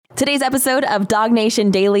Today's episode of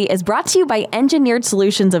DawgNation Daily is brought to you by Engineered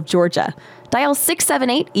Solutions of Georgia. Dial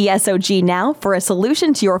 678-ESOG now for a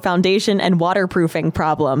solution to your foundation and waterproofing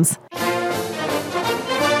problems.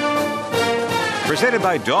 Presented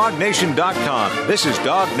by DawgNation.com. This is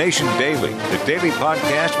DawgNation Daily, the daily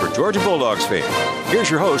podcast for Georgia Bulldogs fans.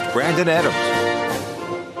 Here's your host, Brandon Adams.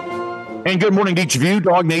 And good morning to each of you.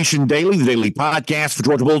 DawgNation Daily, the daily podcast for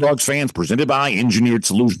Georgia Bulldogs fans, presented by Engineered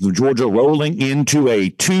Solutions of Georgia, rolling into a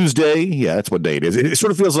Tuesday. Yeah, that's what day it is. It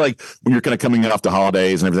sort of feels like when you're kind of coming off the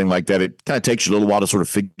holidays and everything like that, it kind of takes you a little while to sort of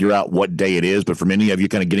figure out what day it is. But for many of you,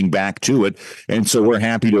 kind of getting back to it. And so we're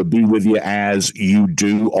happy to be with you as you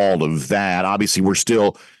do all of that. Obviously, we're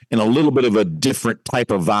still in a little bit of a different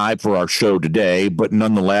type of vibe for our show today, but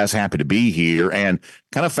nonetheless happy to be here and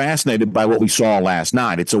kind of fascinated by what we saw last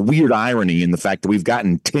night. It's a weird irony in the fact that we've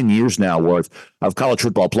gotten 10 years now worth of college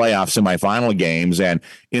football playoff semifinal games, and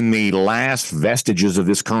in the last vestiges of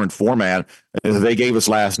this current format, they gave us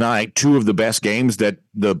last night two of the best games that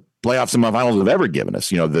the playoff semifinals have ever given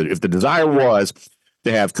us. You know, if the desire was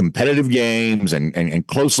to have competitive games and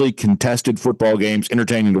closely contested football games,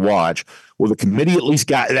 entertaining to watch, well, the committee at least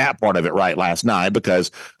got that part of it right last night, because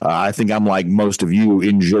I think I'm like most of you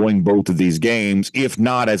enjoying both of these games, if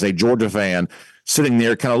not as a Georgia fan, sitting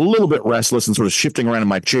there kind of a little bit restless and sort of shifting around in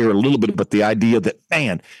my chair a little bit. But the idea that,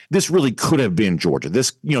 man, this really could have been Georgia.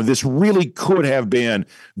 This really could have been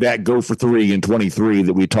that go for three in 23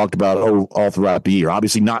 that we talked about all throughout the year.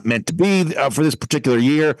 Obviously not meant to be for this particular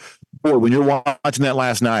year. Boy, when you're watching that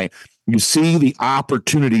last night, you see the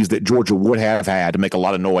opportunities that Georgia would have had to make a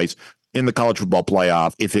lot of noise in the college football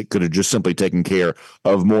playoff if it could have just simply taken care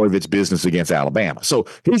of more of its business against Alabama. So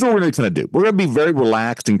here's what we're going to do. We're going to be very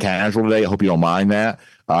relaxed and casual today. I hope you don't mind that.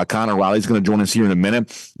 Connor Riley's going to join us here in a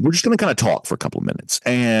minute. We're just going to kind of talk for a couple of minutes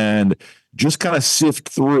and just kind of sift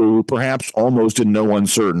through, perhaps almost in no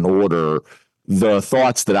uncertain order, the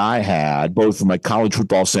thoughts that I had, both from a college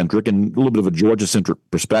football centric and a little bit of a Georgia centric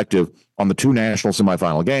perspective on the two national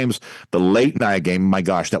semifinal games. The late night game, my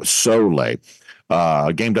gosh, that was so late.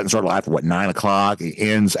 Game doesn't start after 9 o'clock. It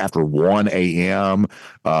ends after 1 a.m.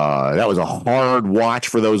 That was a hard watch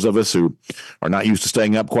for those of us who are not used to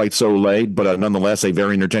staying up quite so late, but nonetheless, a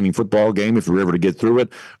very entertaining football game if you're able to get through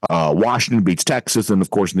it. Washington beats Texas. And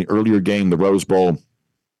of course, in the earlier game, the Rose Bowl,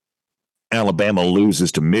 Alabama loses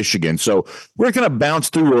to Michigan. So we're going to bounce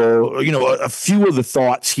through, a few of the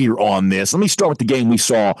thoughts here on this. Let me start with the game we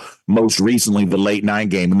saw most recently, the late night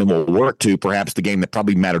game, and then we'll work to perhaps the game that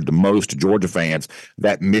probably mattered the most to Georgia fans,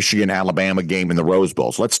 that Michigan-Alabama game in the Rose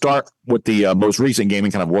Bowl. So let's start with the most recent game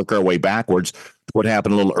and kind of work our way backwards to what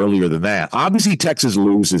happened a little earlier than that. Obviously, Texas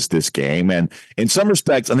loses this game, and in some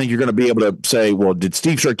respects, I think you're going to be able to say, well, did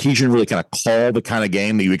Steve Sarkisian really kind of call the kind of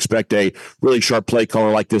game that you expect a really sharp play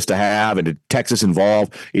caller like this to have? And did Texas involve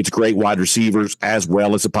its great wide receivers as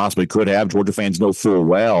well as it possibly could have? Georgia fans know full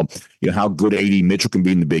well, how good A.D. Mitchell can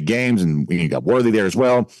be in the big games, and you got Worthy there as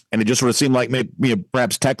well. And it just sort of seemed like maybe,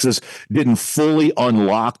 perhaps Texas didn't fully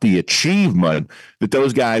unlock the achievement that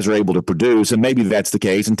those guys are able to produce. And maybe that's the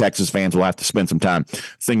case, and Texas fans will have to spend some time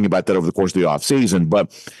thinking about that over the course of the offseason.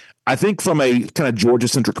 But I think from a kind of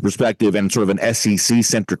Georgia-centric perspective and sort of an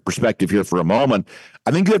SEC-centric perspective here for a moment,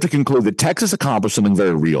 I think you have to conclude that Texas accomplished something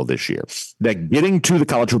very real this year, that getting to the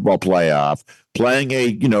college football playoff, playing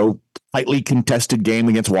a, tightly contested game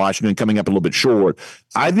against Washington, coming up a little bit short,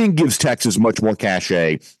 I think gives Texas much more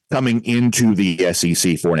cachet coming into the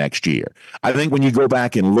SEC for next year. I think when you go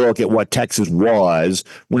back and look at what Texas was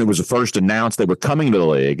when it was first announced they were coming to the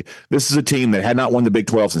league, this is a team that had not won the Big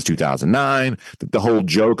 12 since 2009. The whole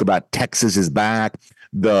joke about Texas is back,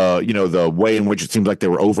 the way in which it seems like they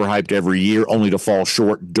were overhyped every year only to fall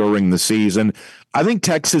short during the season. I think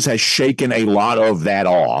Texas has shaken a lot of that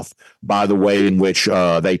off by the way in which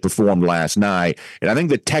they performed last night. And I think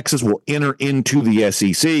that Texas will enter into the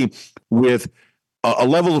SEC with a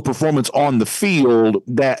level of performance on the field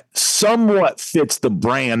that somewhat fits the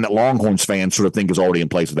brand that Longhorns fans sort of think is already in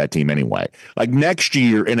place with that team anyway. Like next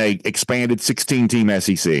year in a expanded 16-team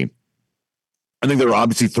SEC, I think there are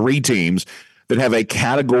obviously three teams that have a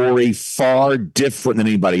category far different than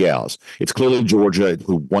anybody else. It's clearly Georgia,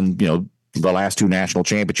 who won, the last two national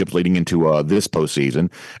championships leading into this postseason,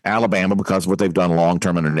 Alabama because of what they've done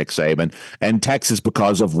long-term under Nick Saban, and Texas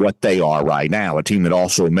because of what they are right now, a team that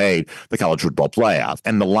also made the college football playoff.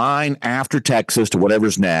 And the line after Texas to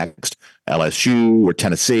whatever's next, LSU or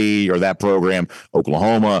Tennessee or that program,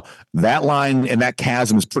 Oklahoma, that line and that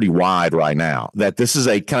chasm is pretty wide right now. That this is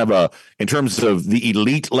a kind of in terms of the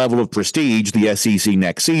elite level of prestige, the SEC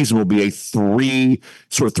next season will be three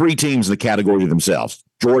teams in the category themselves.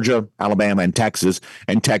 Georgia, Alabama, and Texas.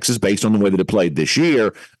 And Texas, based on the way that it played this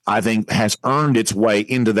year, I think has earned its way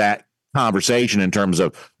into that conversation in terms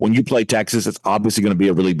of when you play Texas, it's obviously going to be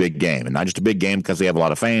a really big game, and not just a big game because they have a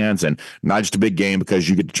lot of fans, and not just a big game because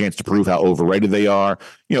you get the chance to prove how overrated they are.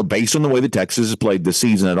 Based on the way that Texas has played this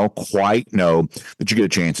season, I don't quite know that you get a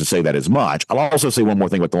chance to say that as much. I'll also say one more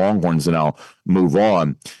thing about the Longhorns, and I'll move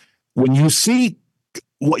on. When you see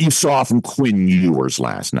what you saw from Quinn Ewers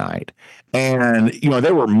last night, and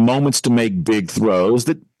there were moments to make big throws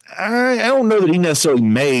that I don't know that he necessarily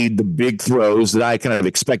made the big throws that I kind of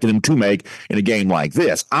expected him to make in a game like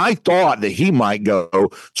this. I thought that he might go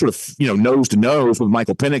sort of, nose to nose with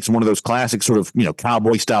Michael Penix in one of those classic sort of,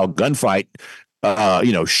 cowboy style gunfight,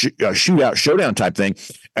 shootout, showdown type thing.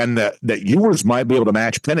 And that Ewers might be able to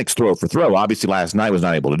match Penix throw for throw. Obviously, last night was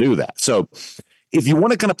not able to do that. So if you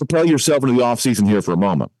want to kind of propel yourself into the offseason here for a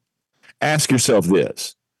moment, ask yourself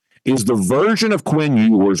this. Is the version of Quinn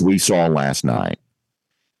Ewers we saw last night,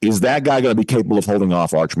 is that guy going to be capable of holding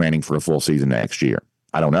off Arch Manning for a full season next year?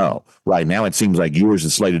 I don't know. Right now, it seems like Ewers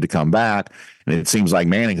is slated to come back, and it seems like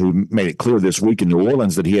Manning, who made it clear this week in New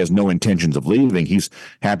Orleans that he has no intentions of leaving, he's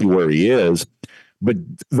happy where he is. But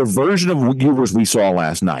the version of Ewers we saw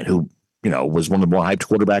last night, who was one of the more hyped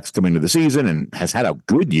quarterbacks coming into the season and has had a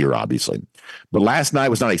good year, obviously, but last night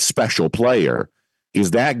was not a special player.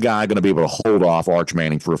 Is that guy going to be able to hold off Arch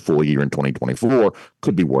Manning for a full year in 2024?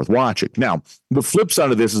 Could be worth watching. Now, the flip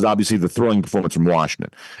side of this is obviously the throwing performance from Washington.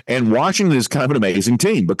 And Washington is kind of an amazing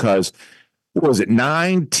team because, what was it,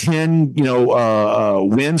 9, 10,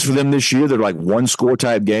 wins for them this year? They're like one-score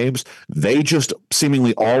type games. They just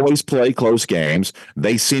seemingly always play close games.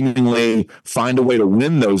 They seemingly find a way to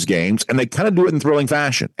win those games, and they kind of do it in thrilling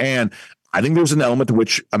fashion. And I think there's an element to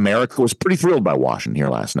which America was pretty thrilled by Washington here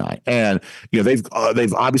last night. And, they've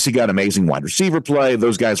obviously got amazing wide receiver play.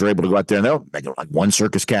 Those guys are able to go out there and they'll make like one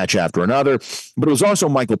circus catch after another. But it was also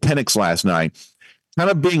Michael Penix last night, kind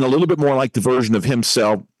of being a little bit more like the version of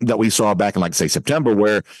himself that we saw back in, like, say, September,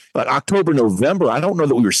 where like October, November, I don't know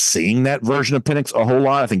that we were seeing that version of Penix a whole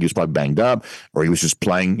lot. I think he was probably banged up, or he was just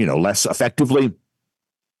playing, less effectively.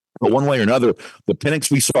 But one way or another, the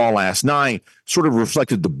Penix we saw last night sort of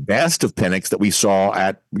reflected the best of Penix that we saw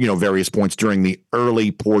at, various points during the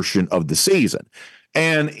early portion of the season.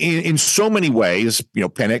 And in so many ways,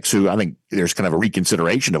 Penix, who I think there's kind of a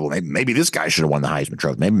reconsideration of, well, maybe this guy should have won the Heisman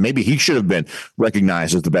Trophy. Maybe he should have been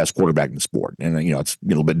recognized as the best quarterback in the sport. And, it's a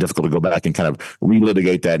little bit difficult to go back and kind of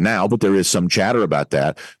relitigate that now, but there is some chatter about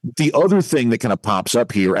that. The other thing that kind of pops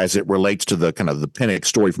up here as it relates to the kind of the Penix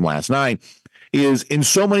story from last night is, in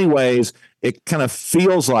so many ways, it kind of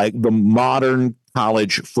feels like the modern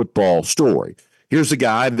college football story. Here's a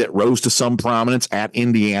guy that rose to some prominence at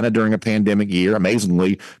Indiana during a pandemic year.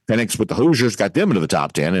 Amazingly, Penix with the Hoosiers got them into the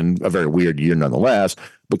top 10 in a very weird year nonetheless,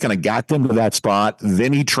 but kind of got them to that spot.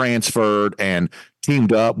 Then he transferred and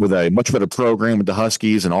teamed up with a much better program with the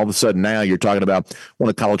Huskies, and all of a sudden now you're talking about one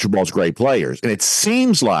of college football's great players. And it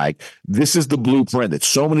seems like this is the blueprint that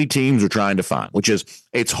so many teams are trying to find, which is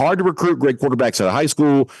it's hard to recruit great quarterbacks out of high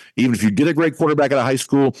school. Even if you get a great quarterback out of high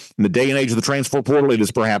school, in the day and age of the transfer portal, it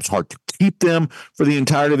is perhaps hard to keep them for the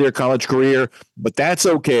entirety of their college career. But that's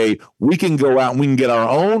okay. We can go out and we can get our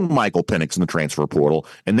own Michael Penix in the transfer portal,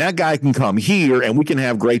 and that guy can come here and we can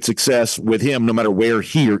have great success with him no matter where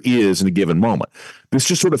here is in a given moment. This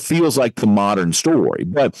just sort of feels like the modern story.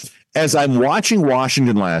 But as I'm watching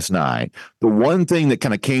Washington last night, the one thing that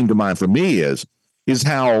kind of came to mind for me is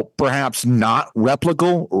how perhaps not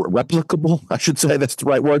replicable, I should say that's the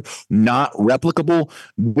right word, not replicable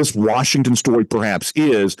this Washington story perhaps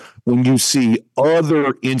is when you see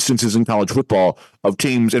other instances in college football of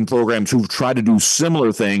teams and programs who've tried to do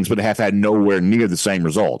similar things but have had nowhere near the same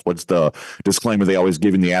results. What's the disclaimer they always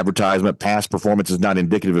give in the advertisement? Past performance is not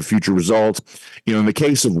indicative of future results. In the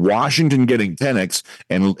case of Washington getting Penix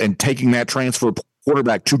and taking that transfer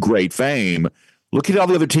quarterback to great fame, look at all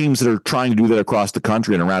the other teams that are trying to do that across the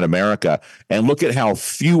country and around America, and look at how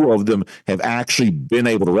few of them have actually been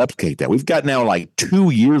able to replicate that. We've got now like 2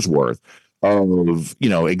 years worth of,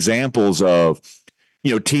 examples of,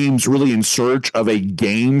 teams really in search of a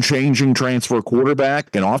game-changing transfer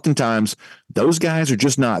quarterback, and oftentimes those guys are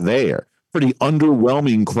just not there. Pretty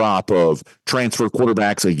underwhelming crop of transfer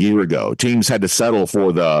quarterbacks a year ago. Teams had to settle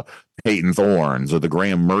for the Peyton Thorns or the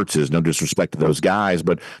Graham Mertzes, no disrespect to those guys,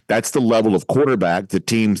 but that's the level of quarterback that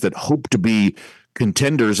teams that hope to be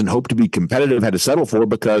contenders and hope to be competitive had to settle for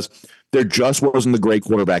because there just wasn't the great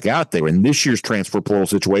quarterback out there. And this year's transfer portal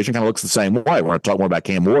situation kind of looks the same way. We're going to talk more about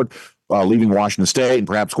Cam Ward leaving Washington State and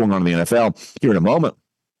perhaps going on to the NFL here in a moment.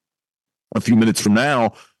 A few minutes from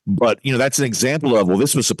now, But, that's an example of, well,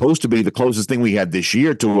 this was supposed to be the closest thing we had this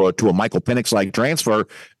year to a Michael Penix-like transfer.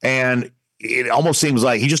 And it almost seems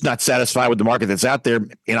like he's just not satisfied with the market that's out there,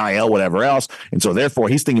 NIL, whatever else. And so therefore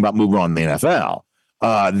he's thinking about moving on to the NFL.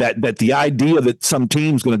 That the idea that some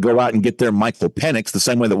team's going to go out and get their Michael Penix the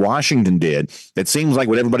same way that Washington did, that seems like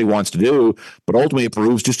what everybody wants to do, but ultimately it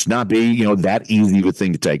proves just to not be, that easy of a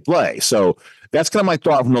thing to take place. So that's kind of my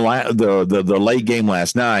thought from the late game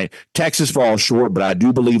last night. Texas falls short, but I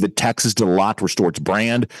do believe that Texas did a lot to restore its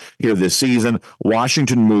brand here this season.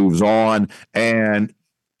 Washington moves on, and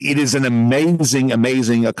it is an amazing,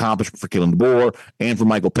 amazing accomplishment for Kalen DeBoer and for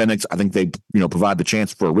Michael Penix. I think they, provide the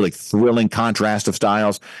chance for a really thrilling contrast of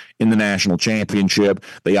styles in the national championship.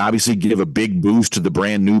 They obviously give a big boost to the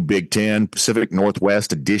brand new Big Ten, Pacific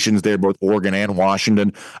Northwest additions there, both Oregon and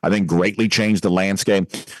Washington. I think greatly changed the landscape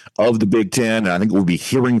of the Big Ten, and I think we'll be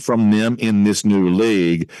hearing from them in this new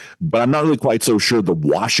league. But I'm not really quite so sure the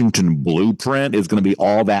Washington blueprint is going to be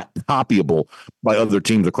all that copyable by other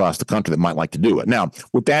teams across the country that might like to do it. Now,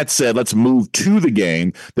 with that said, let's move to the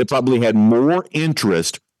game that probably had more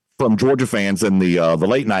interest from Georgia fans than the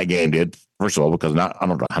late night game did. First of all, because I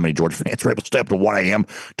don't know how many Georgia fans were able to stay up to 1 a.m.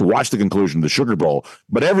 to watch the conclusion of the Sugar Bowl,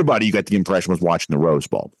 but everybody, you got the impression, was watching the Rose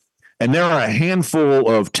Bowl. And there are a handful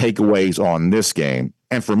of takeaways on this game.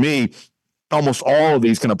 And for me, almost all of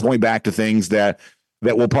these kind of point back to things that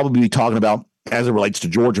we'll probably be talking about as it relates to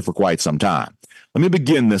Georgia for quite some time. Let me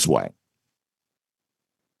begin this way.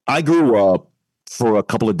 I grew up for a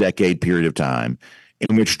couple of decade period of time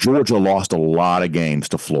in which Georgia lost a lot of games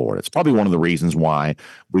to Florida. It's probably one of the reasons why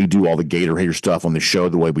we do all the Gator hater stuff on the show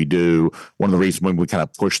the way we do. One of the reasons when we kind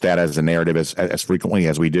of push that as a narrative as frequently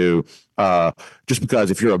as we do. Just because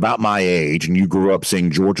if you're about my age and you grew up seeing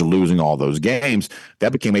Georgia losing all those games,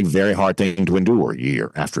 that became a very hard thing to endure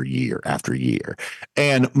year after year after year.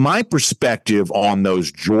 And my perspective on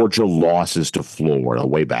those Georgia losses to Florida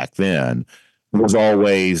way back then was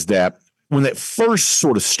always that when it first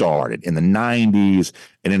sort of started in the 90s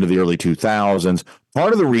and into the early 2000s,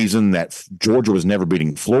 part of the reason that Georgia was never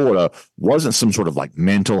beating Florida wasn't some sort of like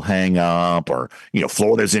mental hang up or,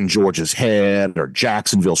 Florida's in Georgia's head or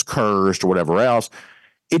Jacksonville's cursed or whatever else.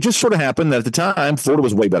 It just sort of happened that at the time, Florida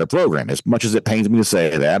was a way better program. As much as it pains me to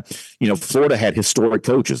say that, Florida had historic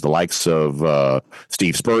coaches, the likes of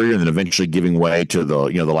Steve Spurrier, and then eventually giving way to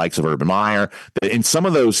the likes of Urban Meyer. In some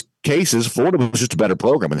of those cases, Florida was just a better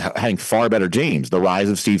program and having far better teams. The rise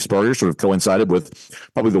of Steve Spurrier sort of coincided with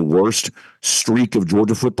probably the worst streak of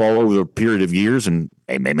Georgia football over a period of years, and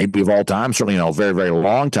maybe of all time, certainly a very, very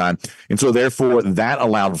long time. And so therefore, that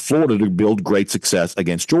allowed Florida to build great success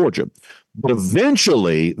against Georgia. But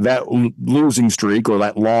eventually, that losing streak or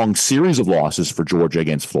that long series of losses for Georgia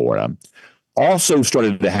against Florida also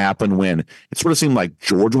started to happen when it sort of seemed like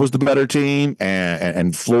Georgia was the better team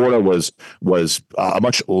and Florida was a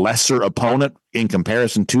much lesser opponent in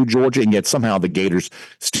comparison to Georgia, and yet somehow the Gators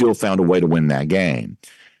still found a way to win that game.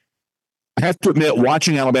 I have to admit,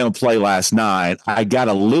 watching Alabama play last night, I got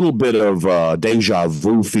a little bit of deja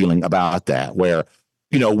vu feeling about that, where,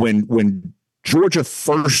 when Georgia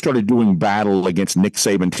first started doing battle against Nick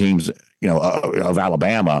Saban teams, of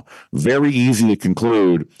Alabama, very easy to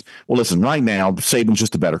conclude, well, listen, right now, Saban's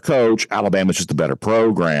just a better coach. Alabama's just a better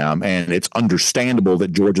program. And it's understandable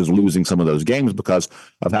that Georgia's losing some of those games because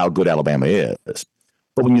of how good Alabama is.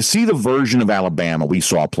 But when you see the version of Alabama we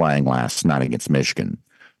saw playing last night against Michigan,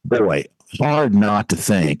 boy, hard not to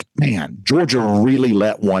think, man, Georgia really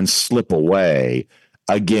let one slip away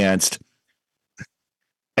against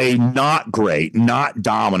a not great, not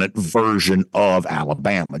dominant version of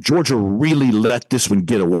Alabama. Georgia really let this one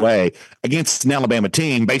get away against an Alabama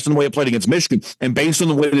team based on the way it played against Michigan and based on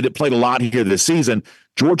the way that it played a lot here this season.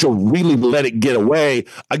 Georgia really let it get away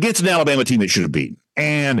against an Alabama team that should have beaten.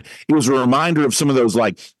 And it was a reminder of some of those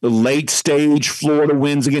like the late stage Florida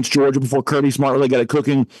wins against Georgia before Kirby Smart really got it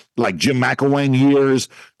cooking, like Jim McElwain years,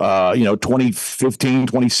 2015,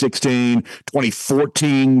 2016,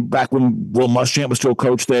 2014, back when Will Muschamp was still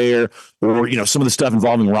coach there, or, some of the stuff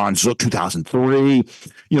involving Ron Zook, 2003,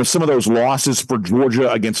 some of those losses for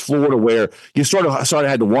Georgia against Florida where you sort of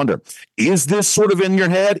had to wonder, is this sort of in your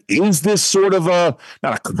head? Is this sort of not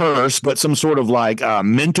a curse, but some sort of like a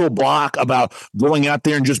mental block about going out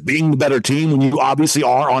there and just being the better team when you obviously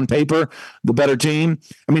are on paper the better team?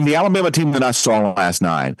 I mean, the Alabama team that I saw last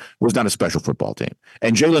night was not a special football team.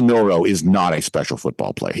 And Jalen Milroe is not a special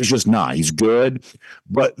football player. He's just not. He's good.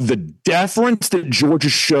 But the deference that Georgia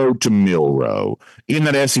showed to Milroe in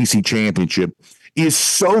that SEC championship is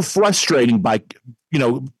so frustrating by,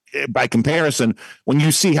 by comparison, when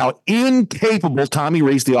you see how incapable Tommy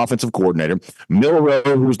Rees, the offensive coordinator, Milroe,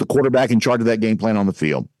 who was the quarterback in charge of that game plan on the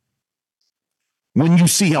field, when you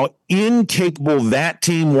see how incapable that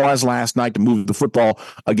team was last night to move the football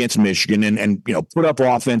against Michigan and put up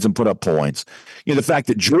offense and put up points, the fact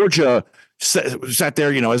that Georgia sat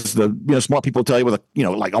there, as the smart people tell you, with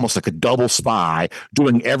like almost like a double spy,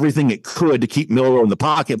 doing everything it could to keep Milroe in the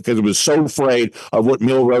pocket because it was so afraid of what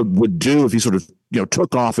Milroe would do if he sort of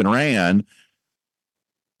took off and ran.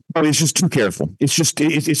 I mean, it's just too careful. It's just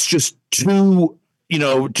too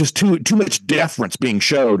too much deference being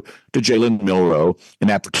showed to Jalen Milroe in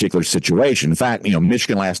that particular situation. In fact,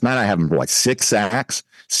 Michigan last night, I have them for like six sacks.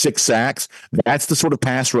 That's the sort of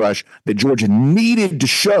pass rush that Georgia needed to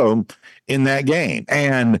show in that game.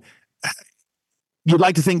 And you'd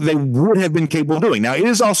like to think they would have been capable of doing. Now, it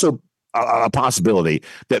is also a possibility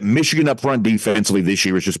that Michigan up front defensively this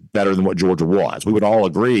year is just better than what Georgia was. We would all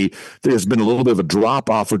agree there's been a little bit of a drop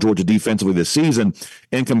off for Georgia defensively this season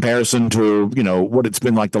in comparison to, what it's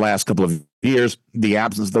been like the last couple of years, the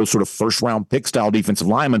absence of those sort of first round pick style defensive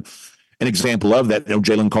linemen. An example of that,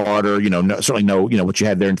 Jalen Carter, certainly know, what you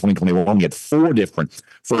had there in 2021. You had 4 different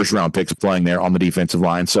first round picks playing there on the defensive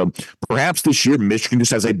line. So perhaps this year, Michigan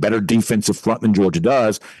just has a better defensive front than Georgia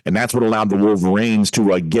does. And that's what allowed the Wolverines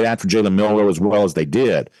to get after Jalen Milroe as well as they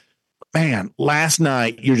did. Man, last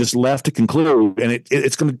night, you're just left to conclude, and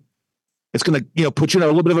it's going to, put you in a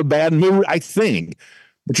little bit of a bad mood, I think.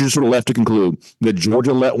 But you're just sort of left to conclude that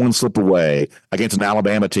Georgia let one slip away against an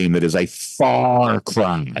Alabama team that is a far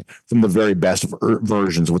cry from the very best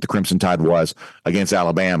versions of what the Crimson Tide was against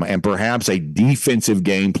Alabama, and perhaps a defensive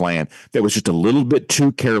game plan that was just a little bit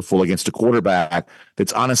too careful against a quarterback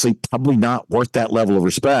that's honestly probably not worth that level of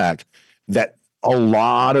respect, that a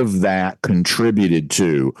lot of that contributed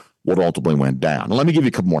to what ultimately went down. Now, let me give you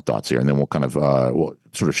a couple more thoughts here, and then we'll kind of we'll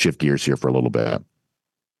sort of shift gears here for a little bit.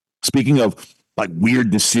 Speaking of like weird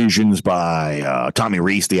decisions by Tommy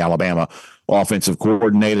Rees, the Alabama offensive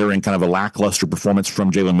coordinator, and kind of a lackluster performance from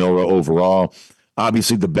Jalen Milroe overall.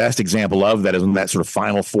 Obviously, the best example of that is in that sort of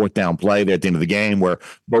final 4th down play there at the end of the game where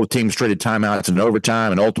both teams traded timeouts in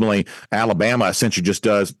overtime, and ultimately Alabama essentially just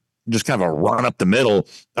does kind of a run up the middle.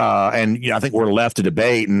 And I think we're left to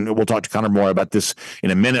debate, and we'll talk to Connor more about this in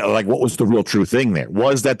a minute. Like, what was the real true thing there?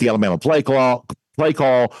 Was that the Alabama play call?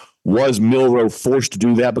 Was Milroe forced to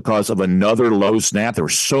do that because of another low snap? There were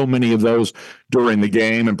so many of those during the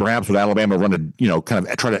game, and perhaps would Alabama run kind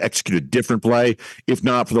of try to execute a different play if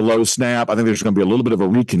not for the low snap? I think there's going to be a little bit of a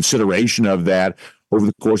reconsideration of that over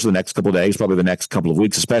the course of the next couple of days, probably the next couple of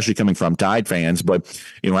weeks, especially coming from Tide fans. But,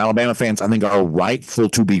 Alabama fans, I think, are rightful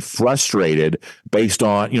to be frustrated based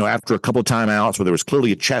on, after a couple of timeouts where there was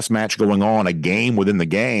clearly a chess match going on, a game within the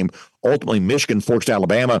game. Ultimately, Michigan forced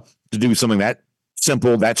Alabama to do something that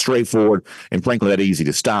simple, that straightforward, and frankly, that easy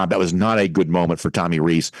to stop. That was not a good moment for Tommy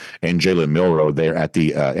Rees and Jalen Milroe there at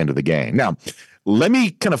the end of the game. Now, let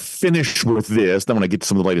me kind of finish with this. Then when I get to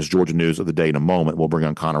some of the latest Georgia news of the day in a moment, we'll bring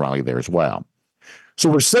on Connor Riley there as well. So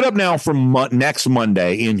we're set up now for next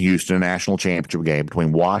Monday in Houston, a national championship game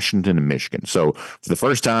between Washington and Michigan. So for the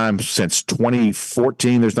first time since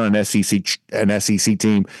 2014, there's not an SEC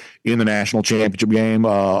team in the national championship game.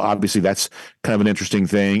 Obviously, that's kind of an interesting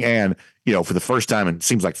thing. And for the first time, it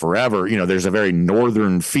seems like forever, there's a very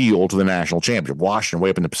northern feel to the national championship. Washington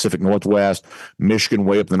way up in the Pacific Northwest, Michigan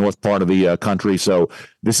way up in the north part of the country. So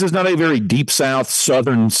this is not a very deep south,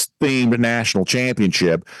 southern themed national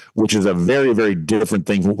championship, which is a very, very different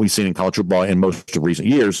thing from what we've seen in college football in most of recent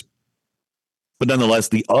years. But nonetheless,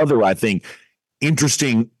 the other, I think,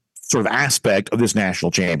 interesting sort of aspect of this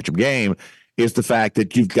national championship game is the fact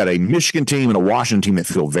that you've got a Michigan team and a Washington team that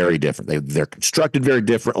feel very different. They're constructed very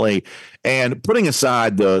differently. And putting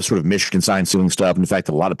aside the sort of Michigan sign stealing stuff, and the fact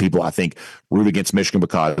that a lot of people, I think, root against Michigan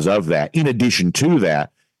because of that, in addition to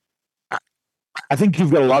that, I think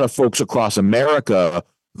you've got a lot of folks across America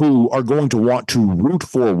who are going to want to root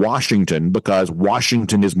for Washington because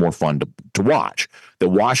Washington is more fun to watch. That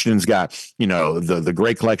Washington's got, the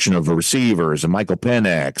great collection of receivers and Michael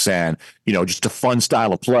Penix and, just a fun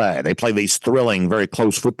style of play. They play these thrilling, very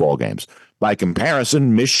close football games. By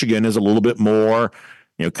comparison, Michigan is a little bit more,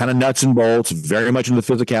 kind of nuts and bolts, very much into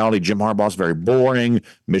the physicality. Jim Harbaugh's very boring.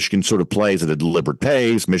 Michigan sort of plays at a deliberate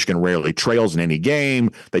pace. Michigan rarely trails in any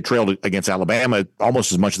game. They trailed against Alabama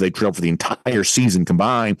almost as much as they trailed for the entire season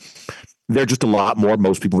combined. They're just a lot more,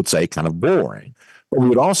 most people would say, kind of boring. But we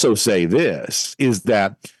would also say this, is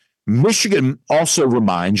that Michigan also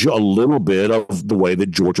reminds you a little bit of the way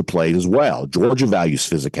that Georgia plays as well. Georgia values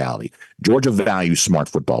physicality. Georgia values smart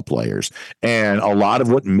football players. And a lot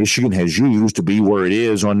of what Michigan has used to be where it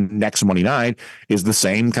is on next Monday night is the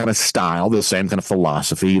same kind of style, the same kind of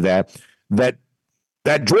philosophy that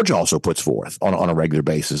Georgia also puts forth on a regular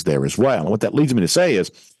basis there as well. And what that leads me to say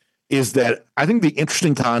is that I think the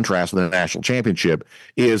interesting contrast with the national championship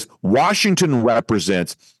is Washington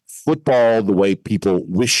represents football the way people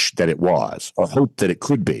wish that it was or hope that it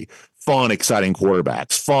could be. Fun, exciting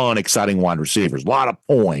quarterbacks, fun, exciting wide receivers, a lot of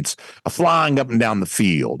points, flying up and down the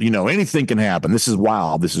field. Anything can happen. This is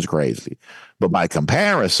wild. This is crazy. But by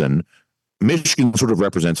comparison, Michigan sort of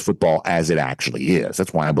represents football as it actually is.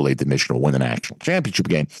 That's why I believe that Michigan will win the national championship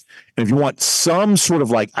game. And if you want some sort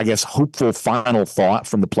of hopeful final thought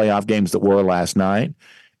from the playoff games that were last night,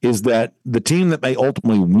 is that the team that may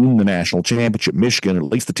ultimately win the national championship, Michigan, or at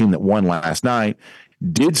least the team that won last night,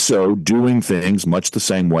 did so doing things much the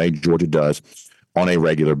same way Georgia does on a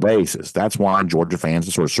regular basis. That's why Georgia fans,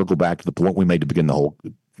 to sort of circle back to the point we made to begin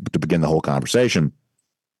the whole conversation,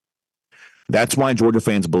 that's why Georgia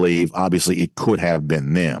fans believe, obviously, it could have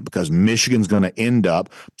been them, because Michigan's going to end up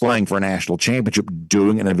playing for a national championship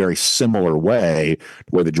doing it in a very similar way to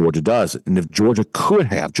the way that Georgia does it. And if Georgia could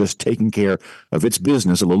have just taken care of its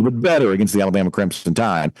business a little bit better against the Alabama Crimson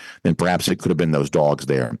Tide, then perhaps it could have been those dogs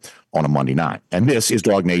there on a Monday night. And this is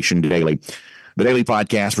DawgNation Daily, the daily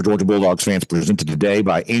podcast for Georgia Bulldogs fans, presented today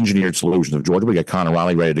by Engineered Solutions of Georgia. We got Connor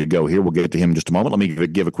Riley ready to go here. We'll get to him in just a moment. Let me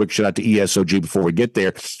give a quick shout out to ESOG before we get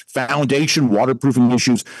there. Foundation, waterproofing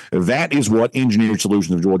issues, that is what Engineered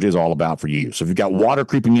Solutions of Georgia is all about for you. So if you've got water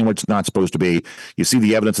creeping in where it's not supposed to be, you see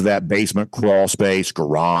the evidence of that: basement, crawl space,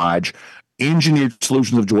 garage. Engineered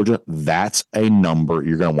Solutions of Georgia, that's a number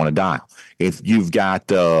you're going to want to dial. If you've got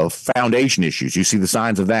foundation issues, you see the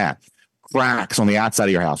signs of that. Cracks on the outside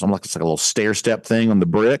of your house. It's like a little stair step thing on the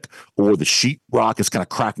brick, or the sheetrock is kind of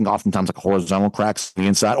cracking, oftentimes like horizontal cracks on the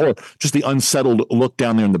inside, or just the unsettled look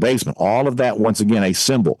down there in the basement. All of that, once again, a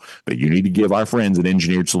symbol that you need to give our friends at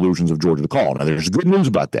Engineered Solutions of Georgia a call. Now, there's good news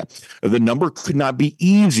about that. The number could not be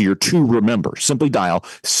easier to remember. Simply dial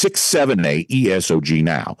 678-ESOG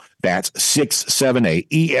now. That's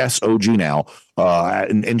 678-ESOG now.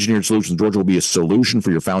 And Engineered Solutions Georgia will be a solution for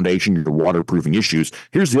your foundation, your waterproofing issues.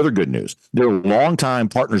 Here's the other good news. They're longtime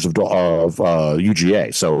partners of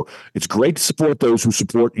UGA. So it's great to support those who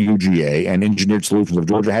support UGA, and Engineered Solutions of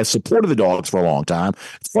Georgia has supported the Dogs for a long time.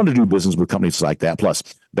 It's fun to do business with companies like that. Plus,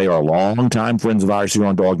 they are longtime friends of ours here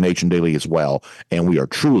on DawgNation Daily as well, and we are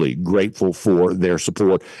truly grateful for their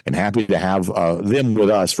support and happy to have them with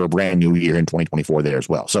us for a brand new year in 2024 there as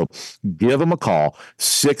well. So give them a call,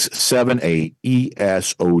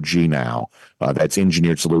 678-ESOG now. That's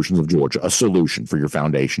Engineered Solutions of Georgia, a solution for your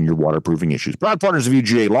foundation, your waterproofing issues. Proud partners of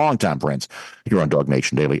UGA, longtime friends here on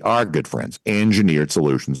DawgNation Daily, our good friends, Engineered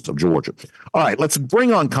Solutions of Georgia. All right, let's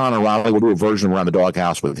bring on Connor Riley. We'll do a version around the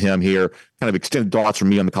doghouse with him here, kind of extended thoughts from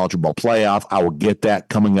me on the college football playoff. I will get that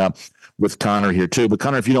coming up with Connor here too. But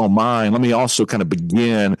Connor, if you don't mind, let me also kind of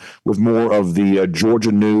begin with more of the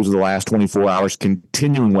Georgia news of the last 24 hours,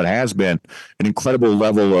 continuing what has been an incredible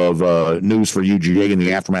level of news for UGA in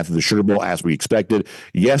the aftermath of the Sugar Bowl, as we expected.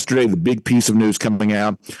 Yesterday, the big piece of news coming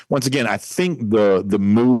out. Once again, I think the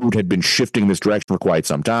mood had been shifting in this direction for quite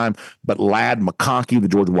some time, but Ladd McConkey, the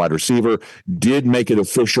Georgia wide receiver, did make it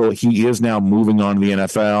official. He is now moving on to the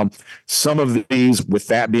NFL. Some of these, with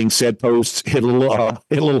that being said, posts hit a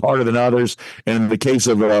little harder than others. And in the case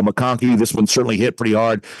of McConkey, this one certainly hit pretty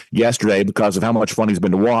hard yesterday because of how much fun he's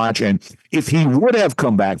been to watch. And if he would have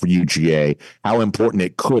come back for UGA, how important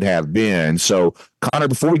it could have been. So, Connor,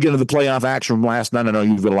 before we get into the playoff action from last night, I know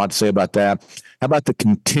you've got a lot to say about that. How about the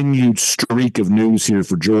continued streak of news here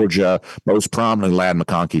for Georgia, most prominently Ladd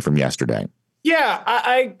McConkey from yesterday? Yeah,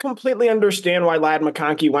 I completely understand why Ladd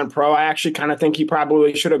McConkey went pro. I actually kind of think he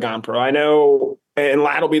probably should have gone pro. I know, and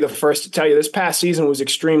Ladd will be the first to tell you, this past season was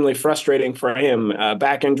extremely frustrating for him.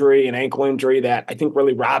 Back injury and ankle injury that I think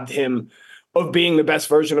really robbed him of being the best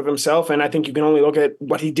version of himself. And I think you can only look at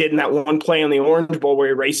what he did in that one play on the Orange Bowl where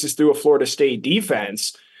he races through a Florida State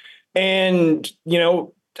defense. And, you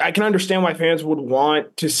know, I can understand why fans would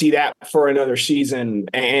want to see that for another season.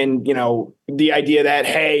 And, you know, the idea that,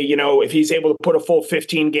 hey, you know, if he's able to put a full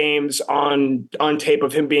 15 games on tape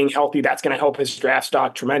of him being healthy, that's going to help his draft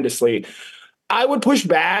stock tremendously. I would push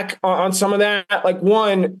back on some of that. Like,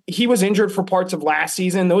 one, he was injured for parts of last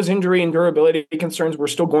season. Those injury and durability concerns were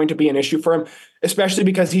still going to be an issue for him, especially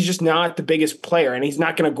because he's just not the biggest player, and he's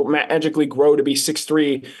not going to magically grow to be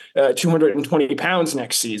 6'3", 220 pounds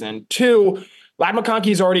next season. Two, Ladd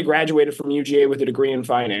McConkey's already graduated from UGA with a degree in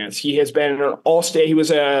finance. He has been an all-state. He was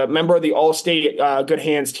a member of the all-state Good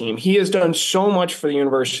Hands team. He has done so much for the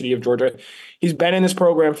University of Georgia. He's been in this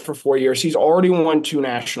program for 4 years. He's already won 2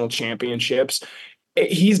 national championships.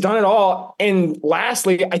 He's done it all. And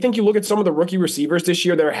lastly, I think you look at some of the rookie receivers this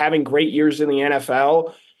year that are having great years in the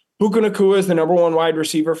NFL. Puka Nacua is the number 1 wide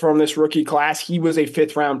receiver from this rookie class. He was a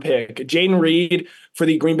 5th-round pick. Jaden Reed for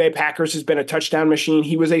the Green Bay Packers has been a touchdown machine.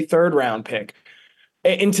 He was a 3rd-round pick.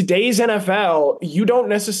 In today's NFL, you don't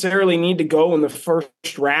necessarily need to go in the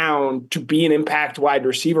first round to be an impact wide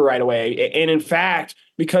receiver right away. And in fact,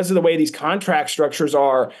 because of the way these contract structures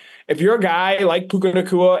are, if you're a guy like Puka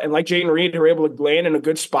Nacua and like Jaden Reed who are able to land in a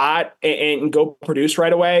good spot and go produce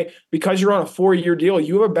right away, because you're on a 4-year deal,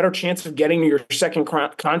 you have a better chance of getting your second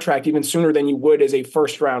contract even sooner than you would as a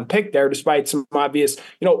first-round pick there, despite some obvious,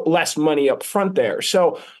 less money up front there.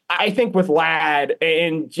 So I think with Ladd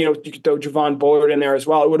and, you could throw Javon Bullard in there as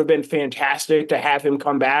well, it would have been fantastic to have him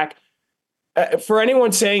come back. For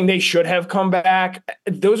anyone saying they should have come back,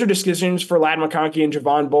 those are decisions for Ladd McConkey and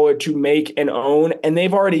Javon Bullard to make and own, and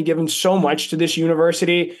they've already given so much to this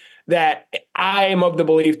university that I am of the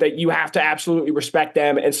belief that you have to absolutely respect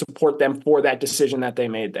them and support them for that decision that they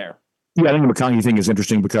made there. Yeah, I think the McConkey thing is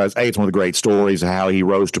interesting because, A, it's one of the great stories of how he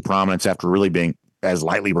rose to prominence after really being as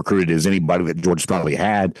lightly recruited as anybody that Georgia's probably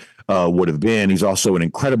had would have been. He's also an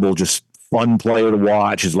incredible, just fun player to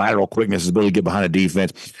watch. His lateral quickness, his ability to get behind a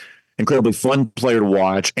defense. Incredibly fun player to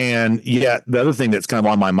watch. And yet the other thing that's kind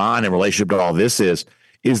of on my mind in relationship to all this is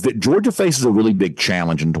that Georgia faces a really big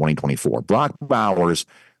challenge in 2024. Brock Bowers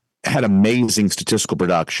had amazing statistical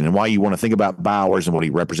production. And while you want to think about Bowers and what he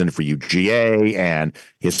represented for UGA and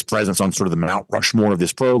his presence on sort of the Mount Rushmore of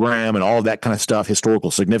this program and all of that kind of stuff, historical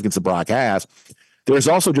significance that Brock has, there's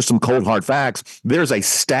also just some cold hard facts. There's a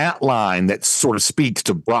stat line that sort of speaks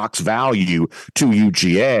to Brock's value to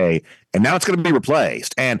UGA, and now it's going to be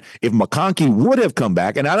replaced. And if McConkey would have come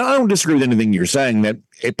back, and I don't disagree with anything you're saying, that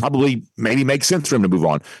it probably maybe makes sense for him to move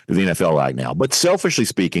on to the NFL right now. But selfishly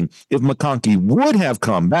speaking, if McConkey would have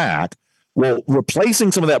come back, well,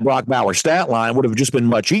 replacing some of that Brock Bowers stat line would have just been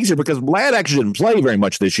much easier because Ladd actually didn't play very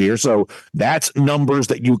much this year. So that's numbers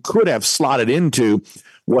that you could have slotted into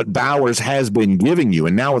what Bowers has been giving you.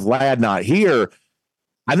 And now with Ladd not here,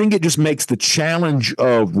 I think it just makes the challenge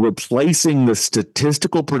of replacing the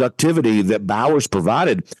statistical productivity that Bowers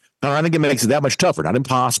provided. I think it makes it that much tougher. Not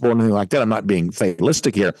impossible or anything like that. I'm not being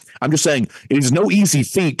fatalistic here. I'm just saying it is no easy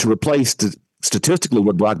feat to replace statistically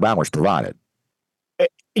what Brock Bowers provided.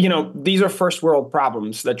 These are first world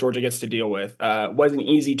problems that Georgia gets to deal with. It wasn't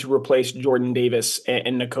easy to replace Jordan Davis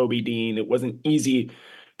and Nakobe Dean. It wasn't easy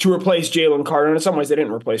to replace Jalen Carter. And in some ways, they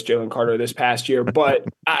didn't replace Jalen Carter this past year. But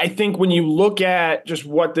I think when you look at just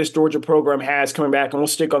what this Georgia program has coming back, and we'll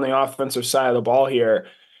stick on the offensive side of the ball here,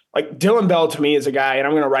 like Dylan Bell to me is a guy, and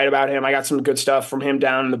I'm going to write about him. I got some good stuff from him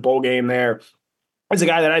down in the bowl game there. He's a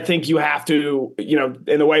guy that I think you have to,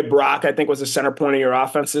 in the way Brock, I think, was the center point of your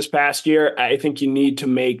offense this past year, I think you need to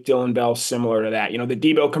make Dylan Bell similar to that. The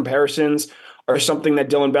Debo comparisons are something that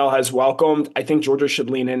Dylan Bell has welcomed. I think Georgia should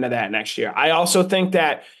lean into that next year. I also think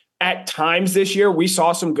that at times this year, we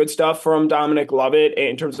saw some good stuff from Dominic Lovett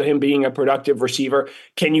in terms of him being a productive receiver.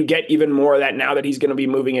 Can you get even more of that now that he's going to be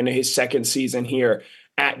moving into his second season here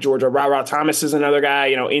at Georgia? Ra Thomas is another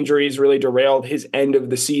guy. Injuries really derailed his end of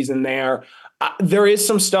the season there. There is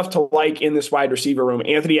some stuff to like in this wide receiver room.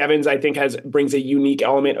 Anthony Evans, I think, brings a unique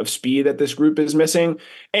element of speed that this group is missing.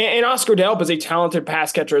 And Oscar Delp is a talented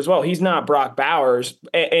pass catcher as well. He's not Brock Bowers.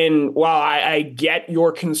 And while I get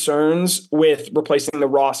your concerns with replacing the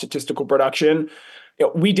raw statistical production,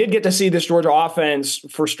 we did get to see this Georgia offense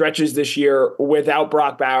for stretches this year without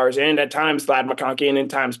Brock Bowers and at times Ladd McConkey and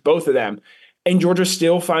at times both of them. And Georgia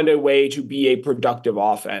still found a way to be a productive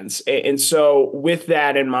offense. And so with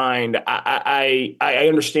that in mind, I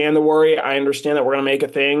understand the worry. I understand that we're going to make a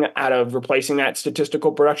thing out of replacing that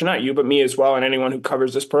statistical production, not you, but me as well, and anyone who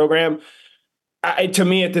covers this program. To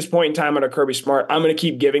me, at this point in time under Kirby Smart, I'm going to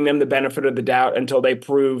keep giving them the benefit of the doubt until they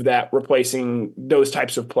prove that replacing those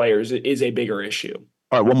types of players is a bigger issue.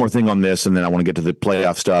 All right, one more thing on this, and then I want to get to the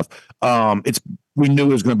playoff stuff. We knew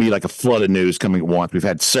it was going to be like a flood of news coming at once. We've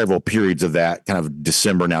had several periods of that, kind of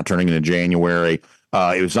December now turning into January.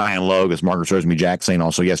 It was Zion Logue, as Margaret Jackson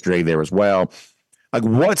also yesterday there as well. Like,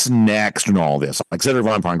 what's next in all this? Like Senator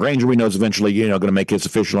Von Granger, we know is eventually, going to make his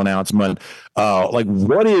official announcement.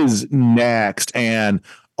 What is next? And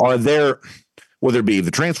are there, whether it be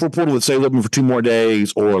the transfer portal that say looking for 2 more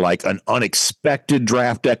days or like an unexpected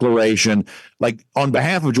draft declaration, like on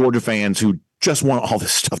behalf of Georgia fans who just want all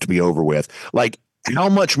this stuff to be over with, like, how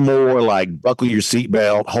much more like buckle your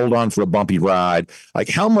seatbelt, hold on for a bumpy ride? Like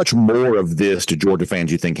how much more of this do Georgia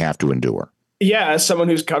fans you think have to endure? Yeah, as someone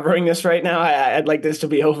who's covering this right now, I'd like this to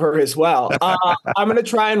be over as well. I'm going to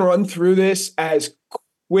try and run through this as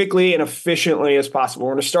quickly and efficiently as possible.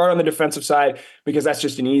 We're going to start on the defensive side because that's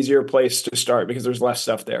just an easier place to start because there's less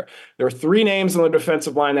stuff there. There are three names on the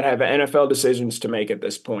defensive line that have NFL decisions to make at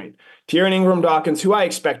this point. Tiernan Ingram-Dawkins, who I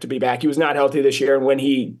expect to be back. He was not healthy this year, and when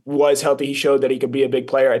he was healthy, he showed that he could be a big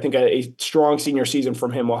player. I think a strong senior season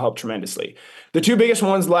from him will help tremendously. The two biggest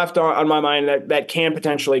ones left on my mind that can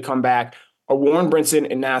potentially come back are Warren Brinson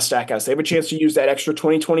and Nas Stackhouse. They have a chance to use that extra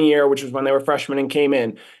 2020 year, which was when they were freshmen and came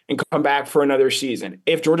in, and come back for another season.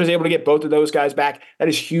 If Georgia's able to get both of those guys back, that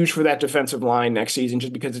is huge for that defensive line next season,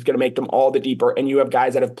 just because it's going to make them all the deeper, and you have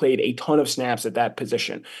guys that have played a ton of snaps at that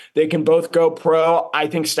position. They can both go pro. I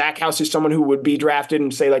think Stackhouse is someone who would be drafted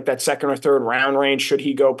in, say, like that second or third round range should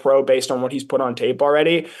he go pro based on what he's put on tape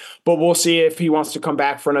already. But we'll see if he wants to come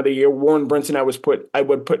back for another year. Warren Brinson, I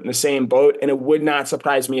would put in the same boat, and it would not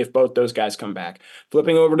surprise me if both those guys come back.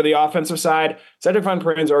 Flipping over to the offensive side, Cedric Van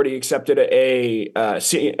Pran's already accepted a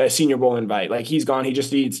Senior Bowl invite. Like, he's gone. He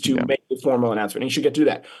just needs to make the formal announcement. He should get to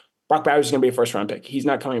that. Brock Bowers is going to be a first-round pick. He's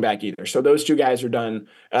not coming back either. So those two guys are done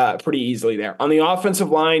pretty easily there. On the offensive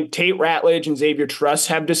line, Tate Ratledge and Xavier Truss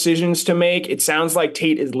have decisions to make. It sounds like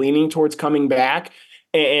Tate is leaning towards coming back.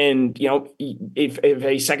 And, you know, if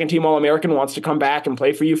a second-team All-American wants to come back and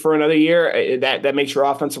play for you for another year, that makes your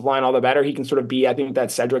offensive line all the better. He can sort of be, I think,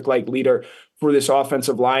 that Cedric-like leader for this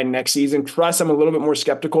offensive line next season. Truss, I'm a little bit more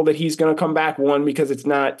skeptical that he's going to come back. One, because it's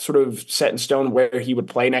not sort of set in stone where he would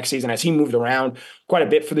play next season, as he moved around quite a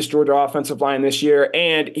bit for this Georgia offensive line this year.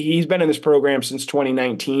 And he's been in this program since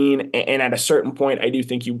 2019. And at a certain point, I do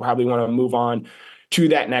think you probably want to move on to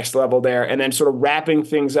that next level there. And then sort of wrapping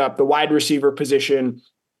things up, the wide receiver position,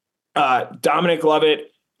 Dominic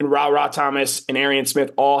Lovett and Ra Thomas and Arian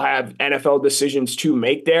Smith all have NFL decisions to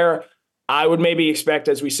make there. I would maybe expect,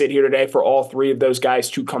 as we sit here today, for all three of those guys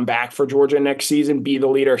to come back for Georgia next season, be the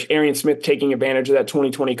leader. Arian Smith taking advantage of that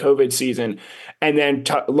 2020 COVID season, and then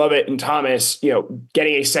Lovett and Thomas, you know,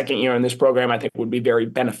 getting a second year in this program, I think would be very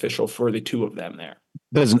beneficial for the two of them there.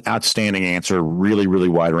 That is an outstanding answer, really, really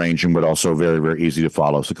wide ranging, but also very, very easy to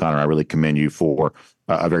follow. So, Connor, I really commend you for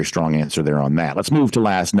a very strong answer there on that. Let's move to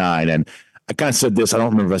last night. And I kind of said this, I don't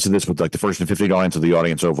remember if I said this with like the first and 50 audience of the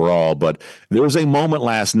audience overall, but there was a moment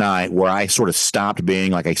last night where I sort of stopped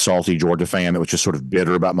being like a salty Georgia fan that was just sort of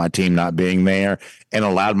bitter about my team not being there and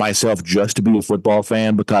allowed myself just to be a football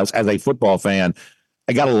fan, because as a football fan,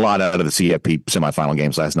 I got a lot out of the CFP semifinal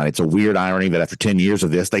games last night. It's a weird irony that after 10 years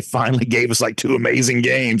of this, they finally gave us like two amazing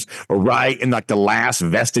games right in like the last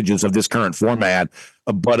vestiges of this current format.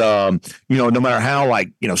 But, you know, no matter how like,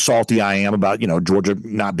 you know, salty I am about, you know, Georgia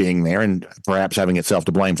not being there and perhaps having itself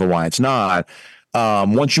to blame for why it's not,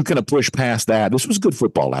 once you kind of push past that, this was good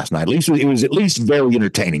football last night. At least it was at least very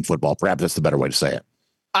entertaining football. Perhaps that's the better way to say it.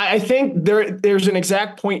 I think there's an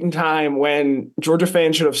exact point in time when Georgia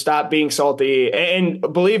fans should have stopped being salty. And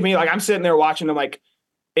believe me, like, I'm sitting there watching them like,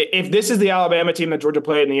 if this is the Alabama team that Georgia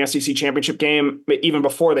played in the SEC championship game, even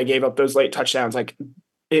before they gave up those late touchdowns, like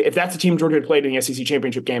if that's the team Georgia had played in the SEC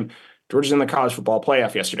championship game, Georgia's in the college football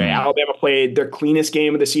playoff yesterday. Alabama played their cleanest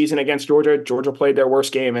game of the season against Georgia. Georgia played their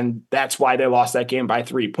worst game, and that's why they lost that game by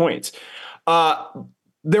 3 points.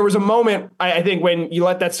 There was a moment, I think, when you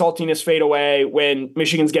let that saltiness fade away, when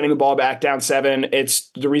Michigan's getting the ball back down 7.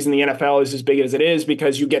 It's the reason the NFL is as big as it is,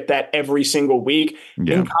 because you get that every single week.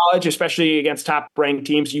 In college, especially against top-ranked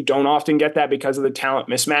teams, you don't often get that because of the talent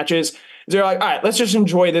mismatches. They're like, all right, let's just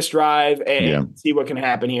enjoy this drive and see what can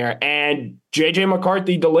happen here. And J.J.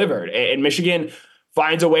 McCarthy delivered, and Michigan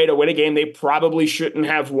finds a way to win a game they probably shouldn't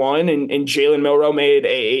have won. And Jalen Milroe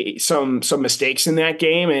made some mistakes in that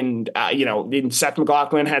game. And, you know, Seth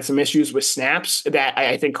McLaughlin had some issues with snaps that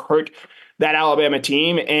I think hurt that Alabama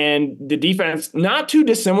team. And the defense, not too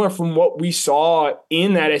dissimilar from what we saw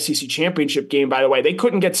in that SEC championship game, by the way. They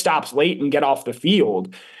couldn't get stops late and get off the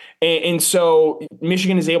field. And so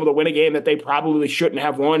Michigan is able to win a game that they probably shouldn't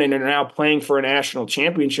have won and are now playing for a national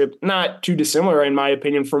championship. Not too dissimilar, in my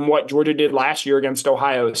opinion, from what Georgia did last year against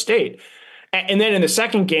Ohio State. And then in the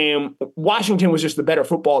second game, Washington was just the better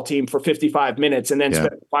football team for 55 minutes and then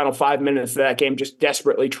spent the final 5 minutes of that game just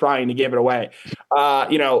desperately trying to give it away.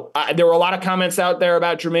 You know, there were a lot of comments out there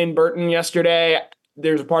about Jermaine Burton yesterday.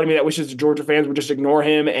 There's a part of me that wishes the Georgia fans would just ignore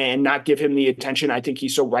him and not give him the attention I think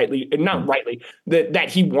he's so that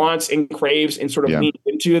he wants and craves and sort of leans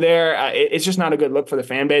into there. It's just not a good look for the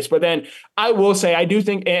fan base. But then I will say, I do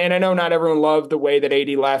think, and I know not everyone loved the way that AD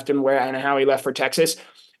left and how he left for Texas.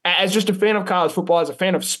 As just a fan of college football, as a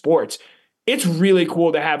fan of sports, it's really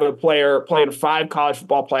cool to have a player play in 5 college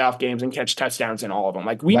football playoff games and catch touchdowns in all of them.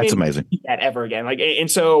 Like we That's may amazing. not see that ever again. Like, and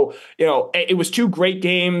so, it was 2 great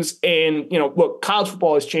games, and, look, college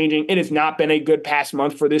football is changing. It has not been a good past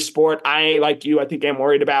month for this sport. Like you, I think I'm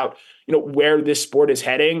worried about, where this sport is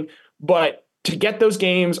heading, but to get those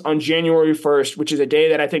games on January 1st, which is a day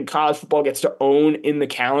that I think college football gets to own in the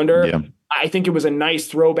calendar. Yeah. I think it was a nice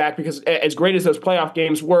throwback because as great as those playoff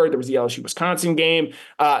games were, there was the LSU-Wisconsin game.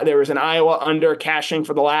 There was an Iowa under cashing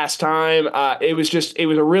for the last time. It was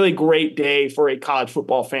a really great day for a college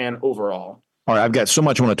football fan overall. All right, I've got so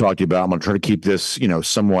much I want to talk to you about. I'm going to try to keep this,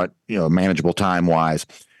 somewhat, manageable time-wise.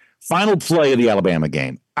 Final play of the Alabama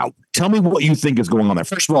game. Tell me what you think is going on there.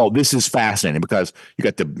 First of all, this is fascinating because you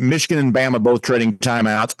got the Michigan and Bama both trading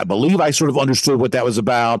timeouts. I believe I sort of understood what that was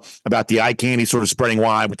about the eye candy sort of spreading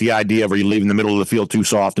wide with the idea of are you leaving the middle of the field too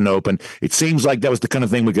soft and open. It seems like that was the kind of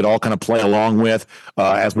thing we could all kind of play along with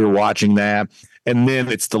as we were watching that. And then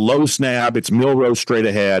it's the low snap. It's Milroe straight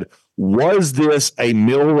ahead. Was this a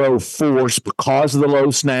Milroe force because of the low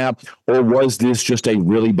snap, or was this just a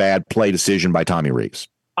really bad play decision by Tommy Rees?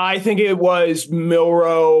 I think it was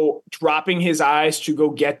Milroe dropping his eyes to go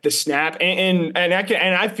get the snap, and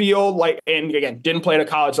I feel like, and again, didn't play at a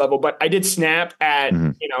college level, but I did snap at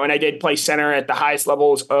and I did play center at the highest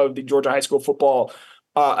levels of the Georgia high school football,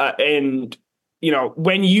 and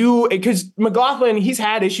because McLaughlin, he's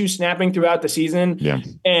had issues snapping throughout the season,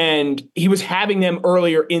 and he was having them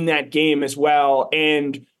earlier in that game as well,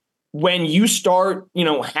 and when you start,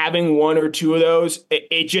 having 1 or 2 of those,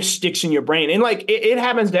 it just sticks in your brain. And like, it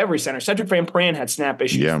happens to every center. Cedric Van Pran had snap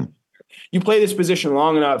issues. Yeah. You play this position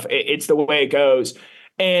long enough, it's the way it goes.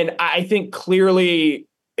 And I think clearly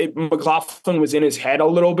McLaughlin was in his head a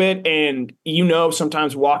little bit. And,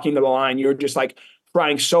 sometimes walking to the line, you're just like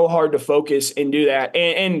trying so hard to focus and do that.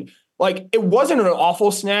 And like, it wasn't an awful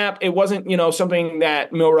snap. It wasn't, something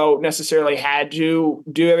that Milroe necessarily had to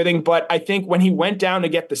do everything. But I think when he went down to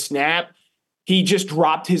get the snap, he just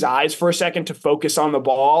dropped his eyes for a second to focus on the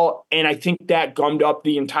ball. And I think that gummed up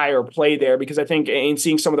the entire play there, because I think in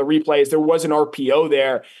seeing some of the replays, there was an RPO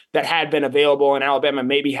there that had been available and Alabama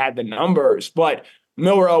maybe had the numbers. But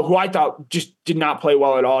Milroe, who I thought just did not play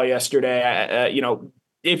well at all yesterday,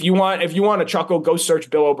 if you want to chuckle, go search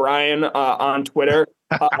Bill O'Brien on Twitter.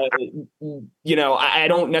 I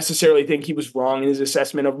don't necessarily think he was wrong in his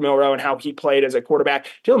assessment of Milroe and how he played as a quarterback.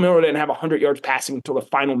 Jalen Milroe didn't have 100 yards passing until the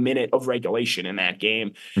final minute of regulation in that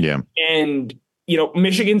game. Yeah. And,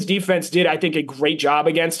 Michigan's defense did, I think, a great job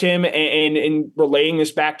against him. And in relaying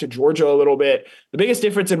this back to Georgia a little bit, the biggest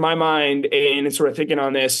difference in my mind, and sort of thinking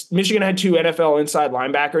on this, Michigan had 2 NFL inside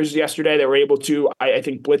linebackers yesterday that were able to, I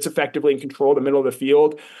think, blitz effectively and control the middle of the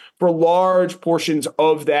field. For large portions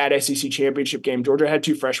of that SEC championship game, Georgia had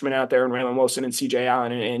 2 freshmen out there, and Raylan Wilson and C.J.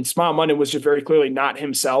 Allen, and Smile Munden was just very clearly not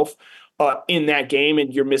himself in that game,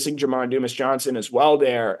 and you're missing Jamon Dumas-Johnson as well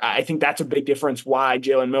there. I think that's a big difference why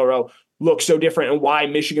Jalen Milroe looks so different and why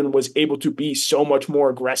Michigan was able to be so much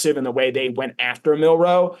more aggressive in the way they went after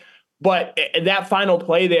Milroe. But that final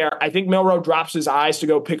play there, I think Milroe drops his eyes to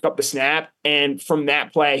go pick up the snap. And from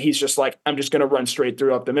that play, he's just like, I'm just going to run straight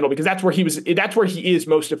through up the middle, because that's where he is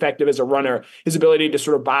most effective as a runner, his ability to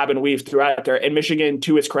sort of bob and weave throughout there. And Michigan,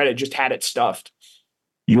 to its credit, just had it stuffed.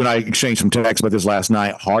 You and I exchanged some texts about this last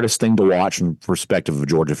night. Hardest thing to watch from the perspective of a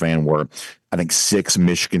Georgia fan were, I think, 6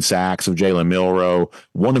 Michigan sacks of Jalen Milroe.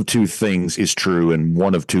 One of 2 things is true, and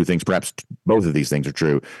one of 2 things, perhaps both of these things are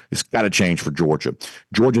true. It's got to change for Georgia.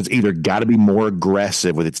 Georgia's either got to be more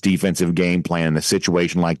aggressive with its defensive game plan in a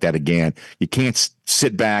situation like that again. You can't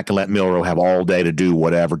sit back and let Milroe have all day to do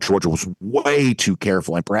whatever. Georgia was way too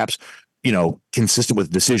careful, and perhaps consistent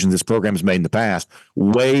with decisions this program has made in the past,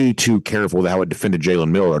 way too careful with how it defended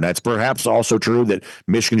Jalen Milroe. And that's perhaps also true that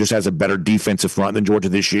Michigan just has a better defensive front than Georgia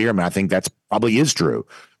this year. I mean, I think that's probably is true.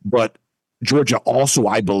 But Georgia also,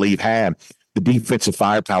 I believe, had the defensive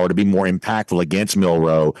firepower to be more impactful against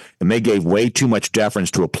Milroe, and they gave way too much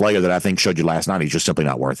deference to a player that I think showed you last night he's just simply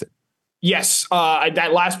not worth it. Yes,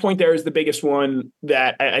 that last point there is the biggest one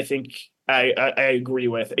that I think I agree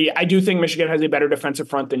with. I do think Michigan has a better defensive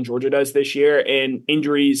front than Georgia does this year, and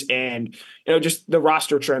injuries and just the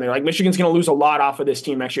roster trend there. Like, Michigan's going to lose a lot off of this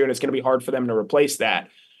team next year, and it's going to be hard for them to replace that.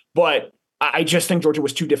 But I just think Georgia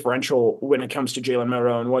was too differential when it comes to Jalen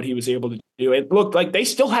Milroe and what he was able to do. It looked like they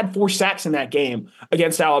still had 4 sacks in that game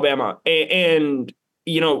against Alabama, and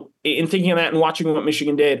in thinking of that and watching what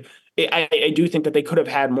Michigan did, I do think that they could have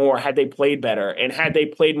had more had they played better and had they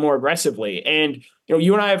played more aggressively. And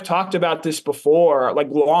you and I have talked about this before, like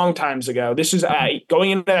long times ago. This is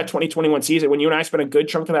going into that 2021 season when you and I spent a good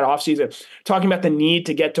chunk of that offseason talking about the need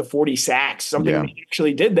to get to 40 sacks, something we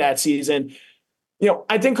actually did that season.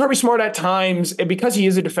 I think Kirby Smart at times, and because he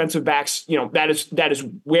is a defensive backs, that is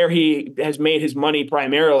where he has made his money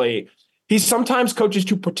primarily. He sometimes coaches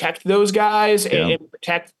to protect those guys and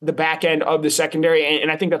protect the back end of the secondary. And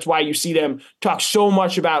I think that's why you see them talk so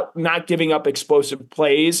much about not giving up explosive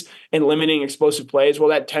plays and limiting explosive plays. Well,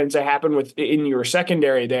 that tends to happen in your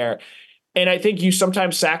secondary there. And I think you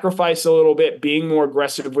sometimes sacrifice a little bit being more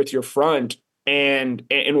aggressive with your front. And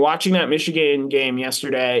watching that Michigan game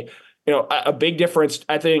yesterday, a big difference,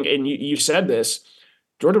 I think, and you said this,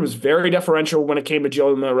 Georgia was very deferential when it came to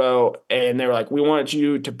Jalen Monroe, and they were like, we want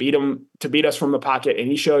you to beat us from the pocket, and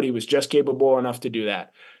he showed he was just capable enough to do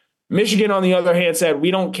that. Michigan, on the other hand, said,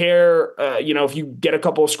 we don't care, if you get a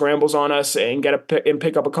couple of scrambles on us and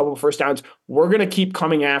pick up a couple of first downs, we're going to keep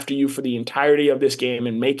coming after you for the entirety of this game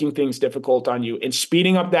and making things difficult on you and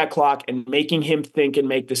speeding up that clock and making him think and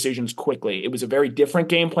make decisions quickly. It was a very different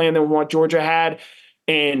game plan than what Georgia had.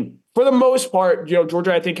 And for the most part,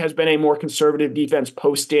 Georgia, I think, has been a more conservative defense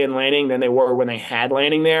post Dan Lanning than they were when they had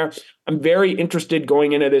Lanning there. I'm very interested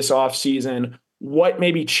going into this offseason what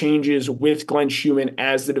maybe changes with Glenn Schumann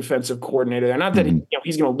as the defensive coordinator. Not that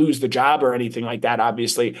he's going to lose the job or anything like that,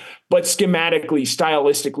 obviously, but schematically,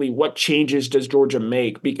 stylistically, what changes does Georgia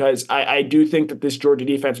make? Because I do think that this Georgia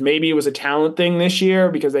defense, maybe it was a talent thing this year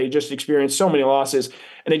because they just experienced so many losses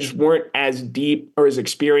and they just weren't as deep or as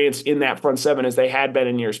experienced in that front seven as they had been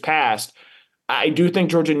in years past. I do think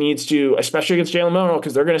Georgia needs to, especially against Jalen Monroe,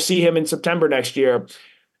 because they're going to see him in September next year,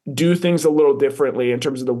 do things a little differently in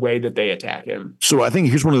terms of the way that they attack him. So I think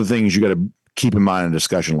here's one of the things you got to keep in mind in a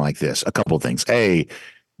discussion like this. A couple of things.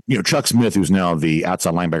 Chuck Smith, who's now the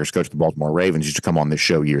outside linebackers coach of the Baltimore Ravens, used to come on this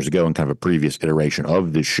show years ago in kind of a previous iteration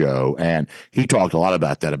of this show. And he talked a lot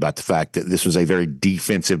about that, about the fact that this was a very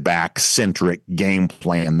defensive back centric game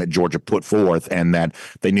plan that Georgia put forth and that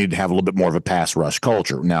they needed to have a little bit more of a pass rush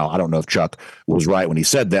culture. Now, I don't know if Chuck was right when he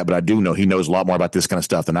said that, but I do know he knows a lot more about this kind of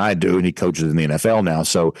stuff than I do. And he coaches in the NFL now.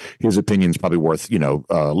 So his opinion is probably worth,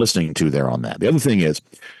 listening to there on that. The other thing is,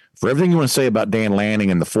 for everything you want to say about Dan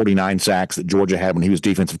Lanning and the 49 sacks that Georgia had when he was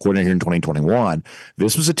defensive coordinator in 2021,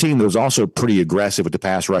 this was a team that was also pretty aggressive with the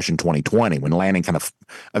pass rush in 2020 when Lanning kind of,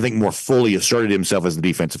 I think, more fully asserted himself as the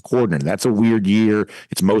defensive coordinator. That's a weird year.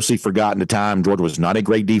 It's mostly forgotten to time. Georgia was not a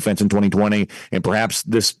great defense in 2020, and perhaps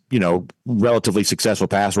this, relatively successful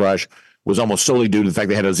pass rush was almost solely due to the fact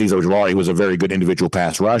they had Azeez Ojulari, who was a very good individual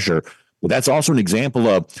pass rusher. Well, that's also an example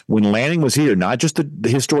of when Lanning was here, not just the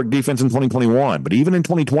historic defense in 2021, but even in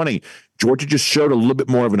 2020, Georgia just showed a little bit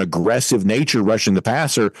more of an aggressive nature rushing the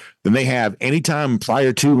passer than they have any time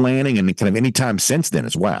prior to Lanning and kind of any time since then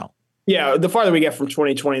as well. Yeah, the farther we get from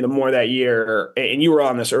 2020, the more that year, and you were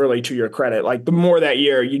on this early to your credit, like the more that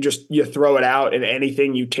year you throw it out and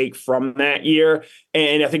anything you take from that year.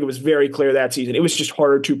 And I think it was very clear that season. It was just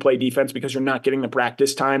harder to play defense because you're not getting the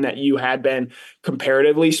practice time that you had been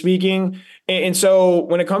comparatively speaking. And so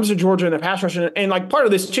when it comes to Georgia and the pass rush, and like part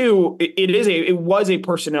of this too, it was a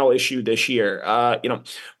personnel issue this year.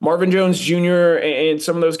 Marvin Jones Jr. and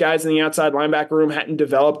some of those guys in the outside linebacker room hadn't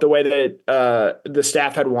developed the way that the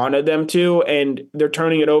staff had wanted them to, and they're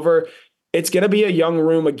turning it over. It's going to be a young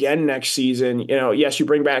room again next season. Yes, you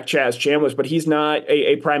bring back Chaz Chambliss, but he's not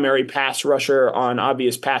a primary pass rusher on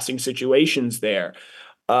obvious passing situations there.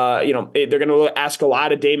 They're going to ask a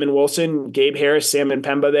lot of Damon Wilson, Gabe Harris, Sam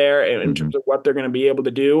Mpemba there in terms of what they're going to be able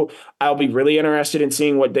to do. I'll be really interested in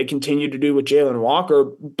seeing what they continue to do with Jalen Walker.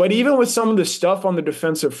 But even with some of the stuff on the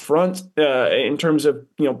defensive front in terms of,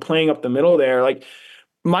 playing up the middle there, like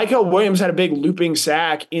Michael Williams had a big looping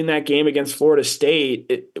sack in that game against Florida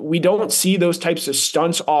State. We don't see those types of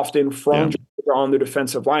stunts often from on the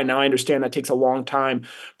defensive line. Now, I understand that takes a long time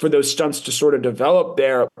for those stunts to sort of develop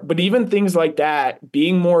there, but even things like that,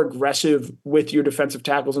 being more aggressive with your defensive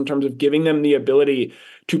tackles in terms of giving them the ability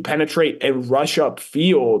to penetrate and rush up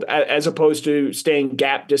field as opposed to staying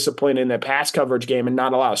gap disciplined in the pass coverage game and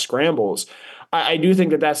not allow scrambles. I do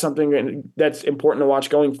think that that's something that's important to watch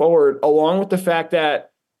going forward, along with the fact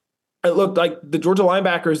that it looked like the Georgia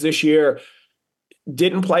linebackers this year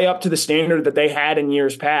didn't play up to the standard that they had in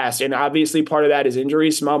years past. And obviously part of that is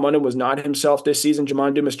injuries. Small Munden was not himself this season.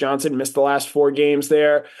 Jamon Dumas-Johnson missed the last 4 games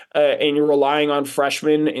there. And you're relying on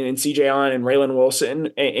freshmen and CJ Allen and Raylan Wilson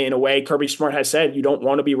in a way Kirby Smart has said you don't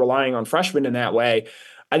want to be relying on freshmen in that way.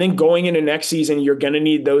 I think going into next season, you're going to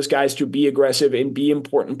need those guys to be aggressive and be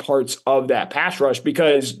important parts of that pass rush,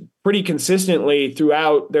 because pretty consistently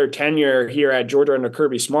throughout their tenure here at Georgia under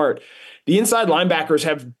Kirby Smart, the inside linebackers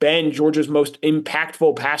have been Georgia's most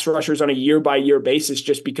impactful pass rushers on a year-by-year basis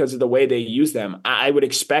just because of the way they use them. I would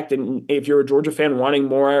expect, and if you're a Georgia fan wanting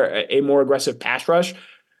a more aggressive pass rush,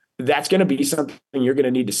 that's going to be something you're going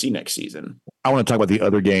to need to see next season. I want to talk about the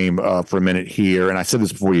other game for a minute here, and I said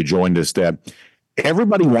this before you joined us, that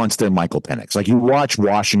everybody wants their Michael Penix. Like, you watch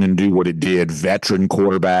Washington do what it did, veteran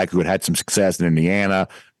quarterback who had some success in Indiana,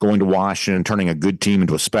 going to Washington, turning a good team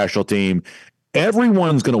into a special team.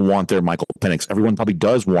 Everyone's going to want their Michael Penix. Everyone probably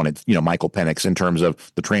does want it, Michael Penix, in terms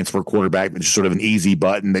of the transfer quarterback, which is sort of an easy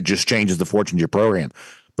button that just changes the fortune of your program.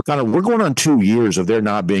 But kind of, we're going on 2 years of there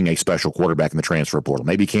not being a special quarterback in the transfer portal.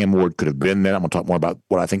 Maybe Cam Ward could have been there. I'm going to talk more about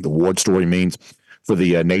what I think the Ward story means for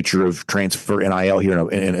the nature of transfer NIL here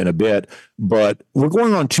in a bit. But we're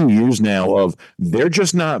going on 2 years now of there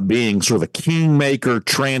just not being sort of a kingmaker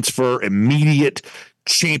transfer, immediate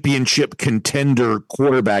championship contender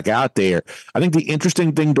quarterback out there. I think the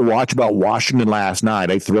interesting thing to watch about Washington last night,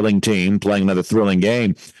 a thrilling team playing another thrilling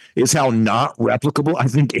game, is how not replicable I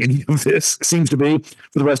think any of this seems to be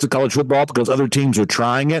for the rest of college football, because other teams are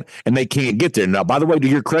trying it and they can't get there. Now, by the way, to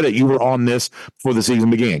your credit, you were on this before the season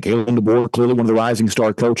began. Kalen DeBoer, clearly one of the rising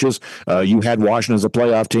star coaches. You had Washington as a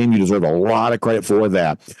playoff team. You deserve a lot of credit for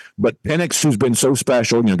that. But Penix, who's been so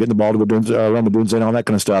special, getting the ball to around the Boons and all that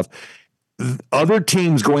kind of stuff, other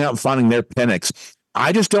teams going out and finding their Penix,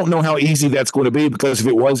 I just don't know how easy that's going to be, because if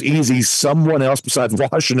it was easy, someone else besides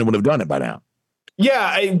Washington would have done it by now.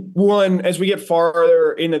 Yeah, as we get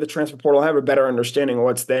farther into the transfer portal, I have a better understanding of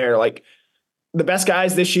what's there. Like, the best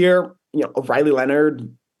guys this year, Riley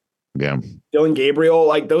Leonard, Dylan Gabriel,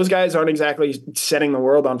 like, those guys aren't exactly setting the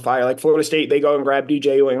world on fire. Like, Florida State, they go and grab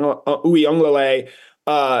DJ Uiagalelei.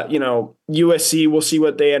 USC, we'll see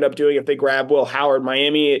what they end up doing if they grab Will Howard.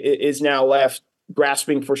 Miami is now left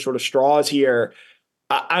grasping for sort of straws here.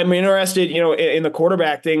 I'm interested, in the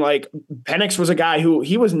quarterback thing. Like, Penix was a guy who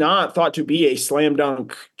he was not thought to be a slam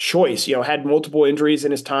dunk choice, had multiple injuries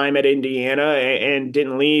in his time at Indiana and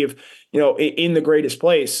didn't leave, in the greatest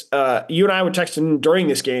place. You and I were texting during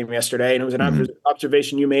this game yesterday, and it was an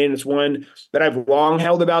observation you made, and it's one that I've long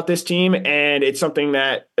held about this team. And it's something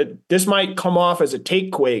that this might come off as a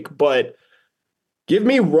take quake, but give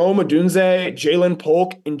me Rome Odunze, Jalen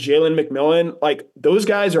Polk, and Jalen McMillan. Like, those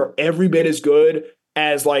guys are every bit as good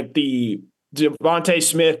as like the Devontae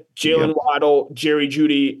Smith, Jalen Waddle, Jerry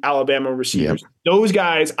Jeudy, Alabama receivers. Those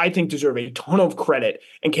guys, I think, deserve a ton of credit.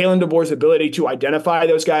 And Kalen DeBoer's ability to identify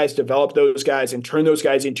those guys, develop those guys, and turn those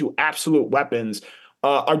guys into absolute weapons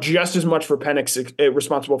are just as much for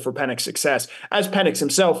responsible for Penix's success as Penix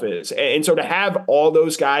himself is. And so to have all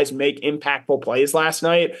those guys make impactful plays last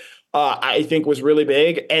night, I think was really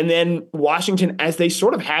big. And then Washington, as they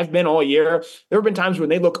sort of have been all year, there have been times when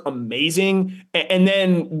they look amazing. And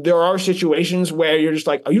then there are situations where you're just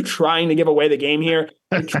like, are you trying to give away the game here?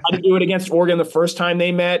 They tried to do it against Oregon the first time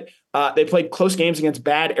they met. They played close games against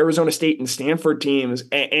bad Arizona State and Stanford teams.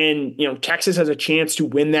 And Texas has a chance to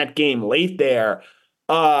win that game late there.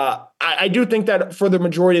 I do think that for the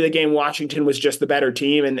majority of the game, Washington was just the better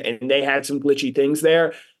team, and they had some glitchy things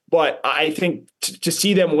there. But I think to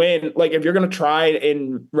see them win, like, if you're going to try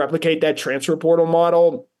and replicate that transfer portal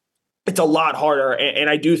model, it's a lot harder. And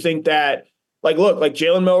I do think that, like, look, like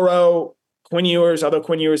Jalen Milroe, Quinn Ewers, although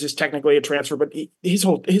Quinn Ewers is technically a transfer, but his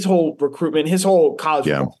whole recruitment, his whole college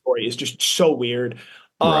story is just so weird.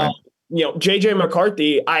 Right. JJ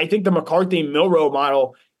McCarthy, I think the McCarthy Milroe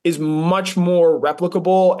model is much more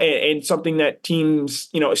replicable and something that teams,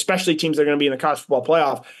 especially teams that are going to be in the college football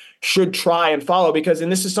playoff, should try and follow, because,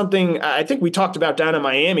 and this is something I think we talked about down in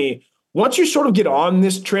Miami, once you sort of get on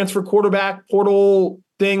this transfer quarterback portal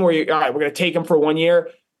thing where all right, we're going to take him for 1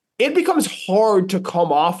 year, it becomes hard to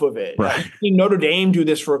come off of it. Right. I've seen Notre Dame do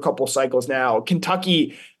this for a couple cycles now.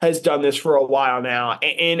 Kentucky has done this for a while now.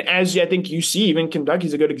 And as I think you see, even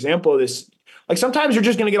Kentucky's a good example of this. Like, sometimes you're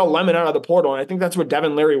just going to get a lemon out of the portal. And I think that's what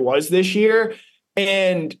Devin Leary was this year.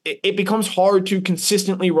 And it becomes hard to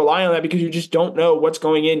consistently rely on that because you just don't know what's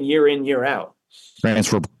going in, year out.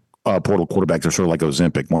 Transfer portal quarterbacks are sort of like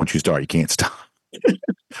Ozempic. Once you start, you can't stop.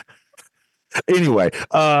 Anyway,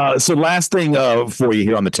 so last thing for you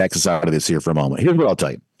here on the Texas side of this here for a moment. Here's what I'll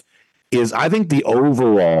tell you. Is I think the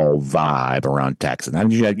overall vibe around Texas,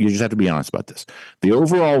 and you just have to be honest about this, the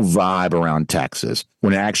overall vibe around Texas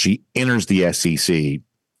when it actually enters the SEC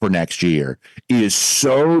for next year is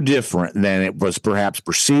so different than it was perhaps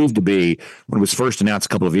perceived to be when it was first announced a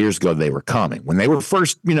couple of years ago they were coming. When they were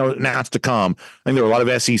first, announced to come, I think there were a lot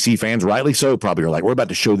of SEC fans, rightly so, probably are like, we're about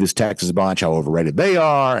to show this Texas bunch how overrated they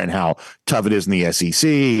are and how tough it is in the SEC.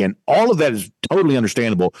 And all of that is totally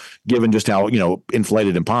understandable given just how,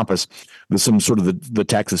 inflated and pompous some sort of the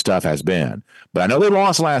Texas stuff has been. But I know they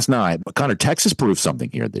lost last night, but Connor, Texas proved something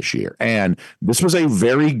here this year. And this was a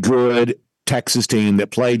very good Texas team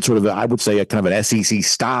that played sort of, I would say, a kind of an SEC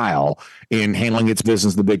style in handling its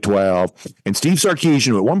business in the Big 12. And Steve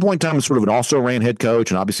Sarkisian, at one point in time, was sort of an also-ran head coach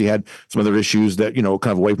and obviously had some other issues that, kind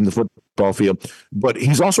of away from the football field. But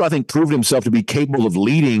he's also, I think, proven himself to be capable of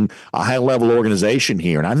leading a high-level organization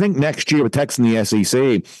here. And I think next year with Texas in the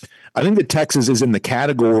SEC, I think that Texas is in the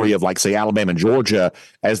category of, like, say, Alabama and Georgia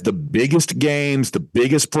as the biggest games, the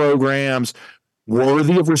biggest programs,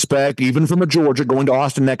 worthy of respect, even from a Georgia. Going to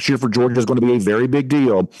Austin next year for Georgia is going to be a very big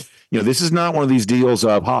deal. This is not one of these deals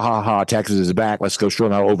of, ha, ha, ha, Texas is back. Let's go show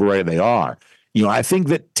them how overrated they are. I think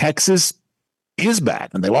that Texas is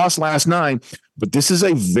back, and they lost last night, but this is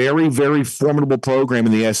a very, very formidable program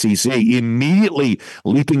in the SEC, immediately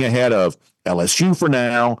leaping ahead of LSU for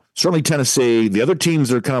now, certainly Tennessee. The other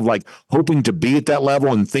teams are kind of like hoping to be at that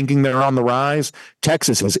level and thinking they're on the rise.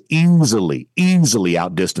 Texas has easily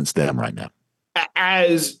outdistanced them right now.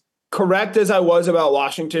 As correct as I was about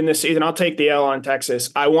Washington this season, I'll take the L on Texas.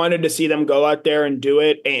 I wanted to see them go out there and do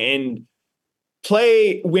it and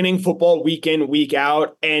play winning football week in, week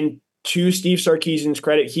out. And to Steve Sarkisian's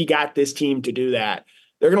credit, he got this team to do that.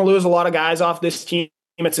 They're going to lose a lot of guys off this team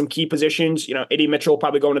at some key positions. Eddie Mitchell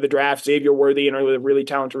probably going to the draft. Xavier Worthy, and a really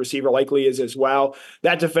talented receiver likely is as well.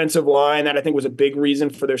 That defensive line that I think was a big reason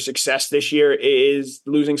for their success this year is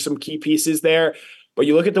losing some key pieces there. But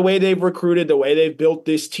you look at the way they've recruited, the way they've built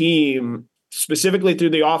this team, specifically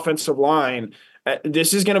through the offensive line.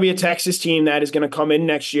 This is going to be a Texas team that is going to come in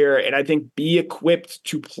next year and I think be equipped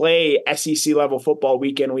to play SEC level football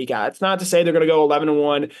week in, week out. It's not to say they're going to go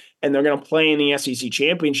 11-1 and they're going to play in the SEC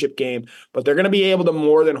championship game, but they're going to be able to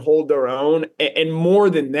more than hold their own. And more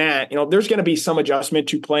than that, there's going to be some adjustment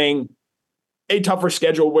to playing a tougher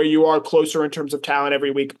schedule where you are closer in terms of talent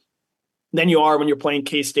every week than you are when you're playing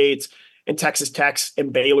K-States and Texas Techs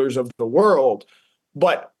and Baylors of the world.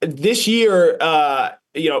 But this year,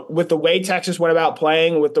 with the way Texas went about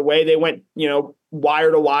playing, with the way they went,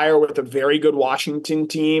 wire to wire with a very good Washington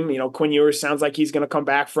team, Quinn Ewers sounds like he's going to come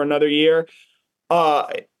back for another year.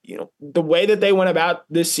 The way that they went about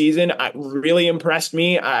this season, really impressed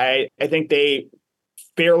me. I think they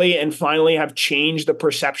fairly and finally have changed the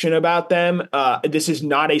perception about them. This is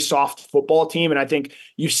not a soft football team. And I think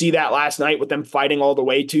you see that last night with them fighting all the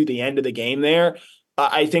way to the end of the game there.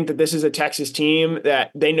 I think that this is a Texas team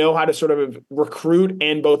that they know how to sort of recruit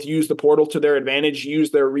and both use the portal to their advantage, use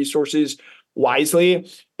their resources wisely.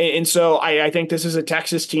 And so I think this is a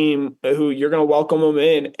Texas team who you're going to welcome them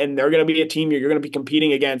in, and they're going to be a team you're going to be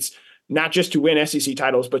competing against, not just to win SEC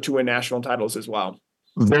titles, but to win national titles as well.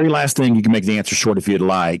 Very last thing, you can make the answer short if you'd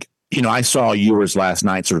like. I saw Ewers last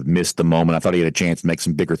night sort of missed the moment. I thought he had a chance to make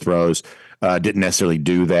some bigger throws. Didn't necessarily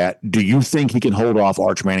do that. Do you think he can hold off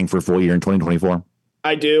Arch Manning for a full year in 2024?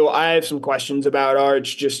 I do. I have some questions about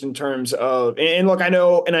Arch just in terms of, and look, I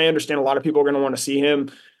know, and I understand a lot of people are going to want to see him.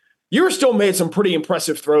 Ewers still made some pretty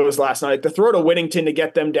impressive throws last night. The throw to Whittington to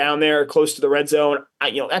get them down there close to the red zone,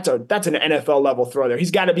 that's an NFL level throw there. He's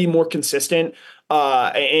got to be more consistent.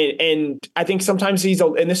 And I think sometimes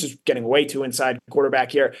and this is getting way too inside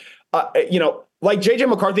quarterback here. Like JJ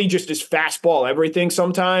McCarthy just is fastball everything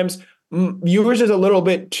sometimes. Ewers is a little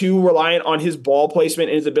bit too reliant on his ball placement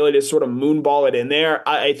and his ability to sort of moonball it in there.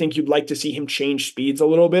 I think you'd like to see him change speeds a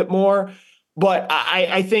little bit more. But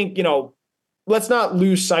I think, let's not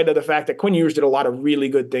lose sight of the fact that Quinn Ewers did a lot of really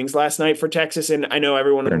good things last night for Texas. And I know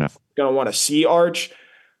everyone is going to want to see Arch.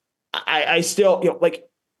 I still,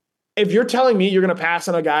 if you're telling me you're going to pass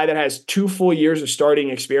on a guy that has 2 full years of starting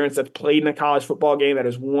experience, that's played in a college football game, that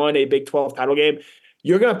has won a Big 12 title game,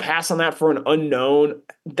 you're going to pass on that for an unknown.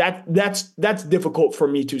 That's difficult for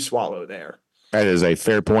me to swallow there. That is a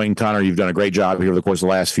fair point, Connor. You've done a great job here over the course of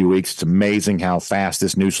the last few weeks. It's amazing how fast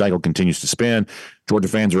this news cycle continues to spin. Georgia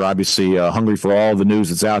fans are obviously hungry for all the news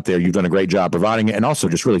that's out there. You've done a great job providing it, and also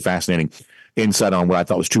just really fascinating insight on what I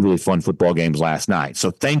thought was 2 really fun football games last night. So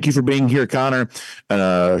thank you for being here, Connor,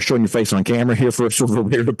 and showing your face on camera here for a sort of a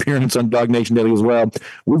weird appearance on DawgNation Daily as well.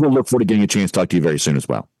 We will look forward to getting a chance to talk to you very soon as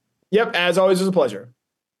well. Yep, as always, it was a pleasure.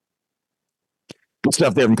 Good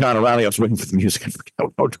stuff there from Connor Riley. I was waiting for the music.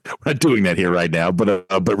 We're not doing that here right now, but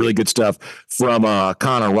really good stuff from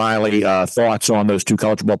Connor Riley. Thoughts on those two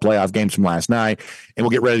college football playoff games from last night. And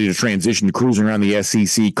we'll get ready to transition to cruising around the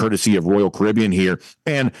SEC courtesy of Royal Caribbean here.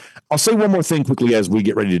 And I'll say one more thing quickly as we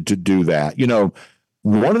get ready to do that.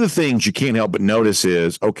 One of the things you can't help but notice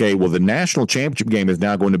is, okay, well, the national championship game is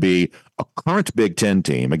now going to be a current Big Ten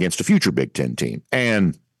team against a future Big Ten team.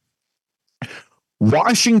 And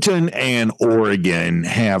Washington and Oregon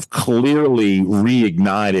have clearly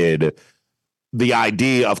reignited the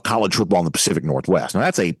idea of college football in the Pacific Northwest. Now,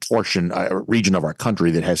 that's a region of our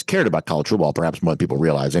country that has cared about college football, perhaps more than people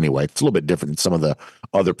realize anyway. It's a little bit different than some of the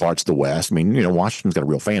other parts of the West. I mean, Washington's got a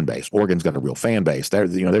real fan base. Oregon's got a real fan base.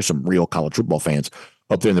 There's some real college football fans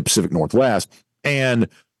up there in the Pacific Northwest. And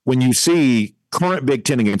when you see current Big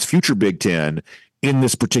Ten against future Big Ten in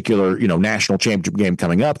this particular, national championship game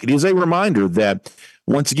coming up, it is a reminder that,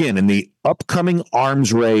 once again, in the upcoming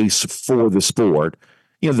arms race for the sport,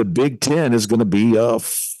 the Big Ten is going to be a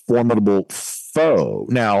formidable foe.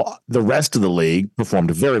 Now, the rest of the league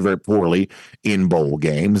performed very, very poorly in bowl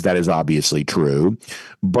games. That is obviously true.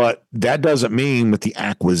 But that doesn't mean that the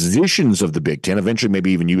acquisitions of the Big Ten, eventually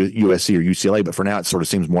maybe even USC or UCLA, but for now it sort of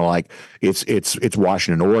seems more like it's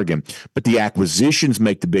Washington, Oregon. But the acquisitions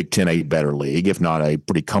make the Big Ten a better league, if not a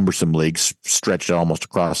pretty cumbersome league, stretched almost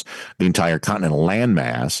across the entire continental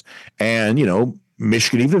landmass. And,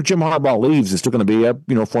 Michigan, even if Jim Harbaugh leaves, is still going to be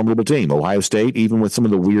a formidable team. Ohio State, even with some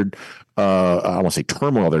of the weird, I don't want to say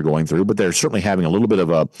turmoil they're going through, but they're certainly having a little bit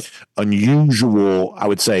of a unusual, I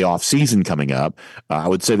would say, off-season coming up. I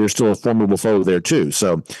would say there's still a formidable foe there too.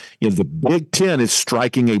 So, the Big Ten is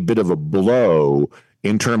striking a bit of a blow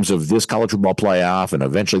in terms of this college football playoff and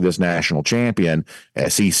eventually this national champion.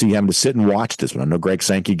 SEC having to sit and watch this one. I know Greg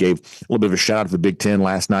Sankey gave a little bit of a shout out to the Big Ten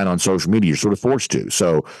last night on social media. You're sort of forced to.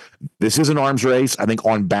 So this is an arms race. I think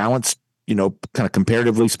on balance, kind of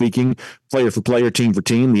comparatively speaking, player for player, team for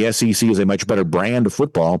team, the SEC is a much better brand of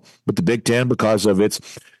football, but the Big Ten, because of its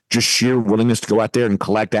just sheer willingness to go out there and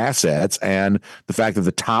collect assets, and the fact that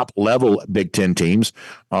the top level Big Ten teams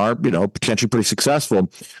are, potentially pretty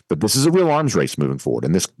successful. But this is a real arms race moving forward,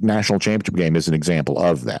 and this national championship game is an example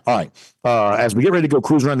of that. All right, as we get ready to go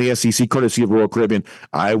cruise around the SEC, courtesy of Royal Caribbean,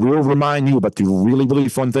 I will remind you about the really, really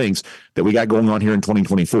fun things that we got going on here in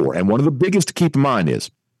 2024. And one of the biggest to keep in mind is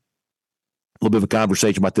a little bit of a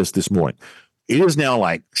conversation about this morning. It is now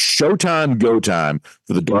like showtime, go time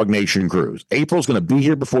for the DawgNation cruise. April's going to be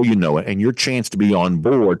here before you know it, and your chance to be on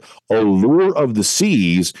board Allure of the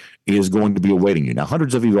Seas is going to be awaiting you. Now,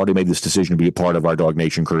 hundreds of you have already made this decision to be a part of our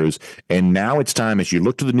DawgNation cruise, and now it's time as you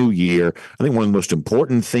look to the new year. I think one of the most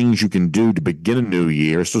important things you can do to begin a new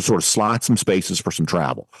year is to sort of slot some spaces for some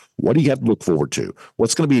travel. What do you have to look forward to?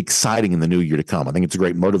 What's going to be exciting in the new year to come? I think it's a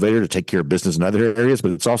great motivator to take care of business in other areas,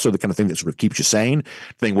 but it's also the kind of thing that sort of keeps you sane.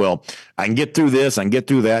 Think, well, I can get through this, I can get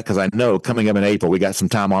through that, because I know coming up in April, we got some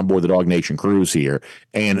time on board the DawgNation cruise here,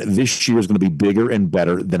 and this year is going to be bigger and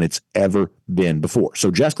better than it's ever been before.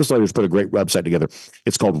 So Jessica Slater's put a great website together.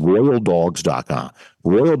 It's called RoyalDogs.com.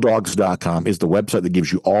 RoyalDogs.com is the website that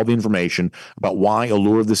gives you all the information about why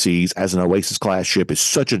Allure of the Seas as an Oasis class ship is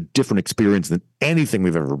such a different experience than anything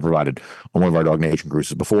we've ever provided on one of our DawgNation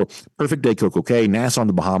cruises before. Perfect Day Coco Cay, Nassau in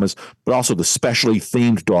the Bahamas, but also the specially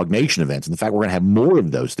themed DawgNation events. And the fact we're going to have more of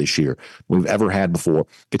those this year than we've ever had before.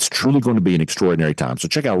 It's truly going to be an extraordinary time. So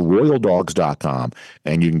check out RoyalDogs.com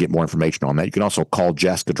and you can get more information on that. You can also call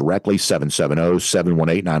Jessica directly,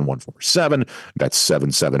 770-718-9147. That's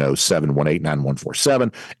 770-718-9147.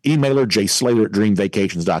 Email her,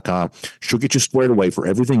 jslater@dreamvacations.com. She'll get you squared away for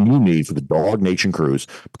everything you need for the DawgNation cruise,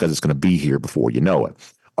 because it's going to be here before you know it.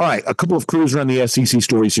 All right, a couple of cruise around the SEC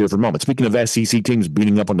stories here for a moment. Speaking of SEC teams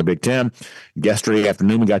beating up on the Big Ten, yesterday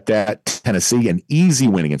afternoon we got that Tennessee, an easy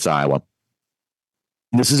win against Iowa.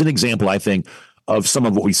 This is an example, I think, of some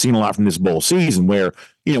of what we've seen a lot from this bowl season, where,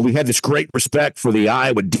 we had this great respect for the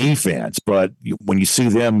Iowa defense, but when you see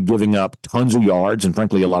them giving up tons of yards and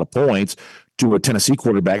frankly a lot of points to a Tennessee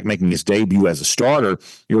quarterback making his debut as a starter,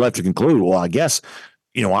 you're left to conclude, well, I guess,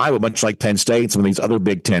 Iowa, much like Penn State and some of these other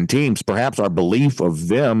Big Ten teams, perhaps our belief of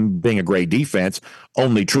them being a great defense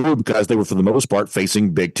only true because they were, for the most part,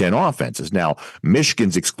 facing Big Ten offenses. Now,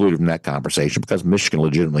 Michigan's excluded from that conversation because Michigan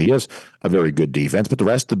legitimately is a very good defense, but the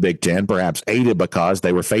rest of the Big Ten perhaps aided because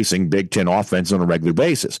they were facing Big Ten offense on a regular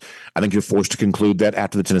basis. I think you're forced to conclude that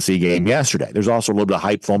after the Tennessee game yesterday. There's also a little bit of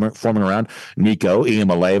hype forming around Nico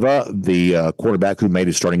Iamaleava, the quarterback who made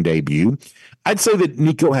his starting debut. I'd say that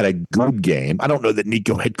Nico had a good game. I don't know that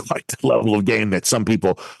Nico had quite the level of game that some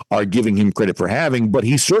people are giving him credit for having, but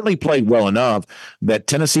he certainly played well enough that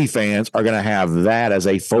Tennessee fans are going to have that as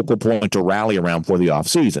a focal point to rally around for the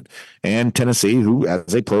offseason. And Tennessee, who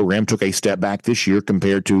as a program took a step back this year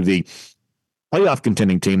compared to the playoff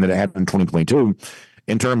contending team that it had in 2022,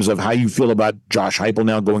 in terms of how you feel about Josh Heupel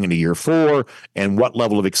now going into year 4 and what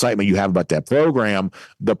level of excitement you have about that program,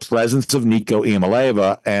 the presence of Nico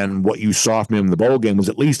Iamaleava and what you saw from him in the bowl game was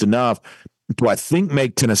at least enough to, I think,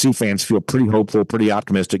 make Tennessee fans feel pretty hopeful, pretty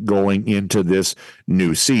optimistic going into this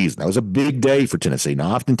new season. That was a big day for Tennessee.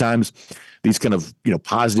 Now, oftentimes these kind of,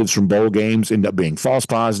 positives from bowl games end up being false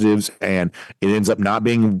positives, and it ends up not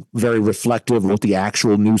being very reflective of what the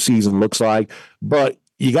actual new season looks like. But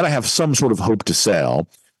you got to have some sort of hope to sell,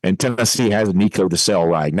 and Tennessee has Nico to sell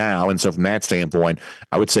right now. And so from that standpoint,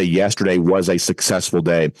 I would say yesterday was a successful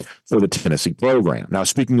day for the Tennessee program. Now,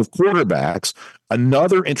 speaking of quarterbacks,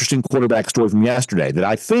 another interesting quarterback story from yesterday that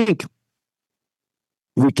I think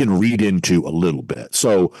we can read into a little bit.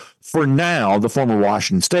 So for now, the former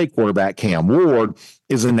Washington State quarterback Cam Ward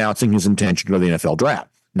is announcing his intention to go to the NFL draft.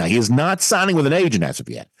 Now, he is not signing with an agent as of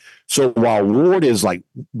yet. So while Ward is like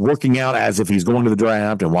working out as if he's going to the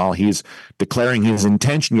draft, and while he's declaring his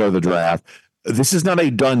intention to go to the draft, this is not a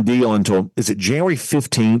done deal until, is it January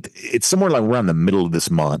 15th? It's somewhere like around the middle of this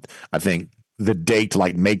month, I think, the date to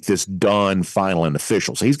like make this done, final, and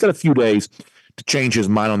official. So he's got a few days to change his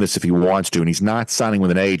mind on this if he wants to, and he's not signing with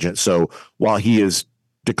an agent. So while he is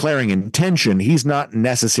declaring intention, he's not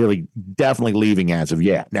necessarily definitely leaving as of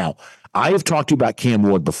yet. Now, I have talked to you about Cam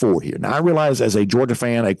Ward before here. Now, I realize as a Georgia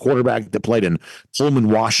fan, a quarterback that played in Pullman,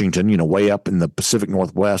 Washington, way up in the Pacific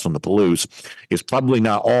Northwest on the Palouse, is probably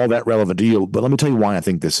not all that relevant to you. But let me tell you why I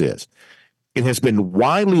think this is. It has been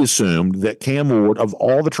widely assumed that Cam Ward, of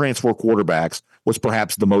all the transfer quarterbacks, was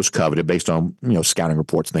perhaps the most coveted based on, scouting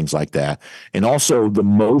reports, things like that. And also the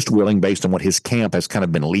most willing, based on what his camp has kind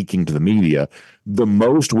of been leaking to the media, the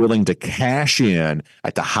most willing to cash in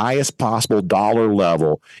at the highest possible dollar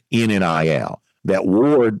level in NIL. That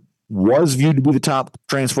Ward was viewed to be the top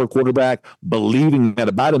transfer quarterback, believing that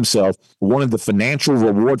about himself, wanted the financial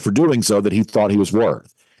reward for doing so that he thought he was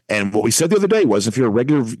worth. And what we said the other day was, if you're a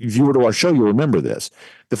regular viewer to our show, you'll remember this.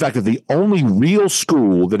 The fact that the only real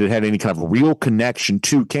school that had any kind of real connection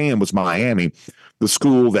to Cam was Miami, the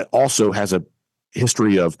school that also has a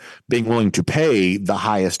history of being willing to pay the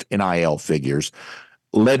highest NIL figures,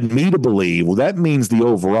 led me to believe, well, that means the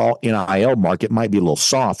overall NIL market might be a little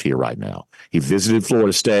soft here right now. He visited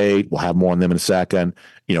Florida State. We'll have more on them in a second.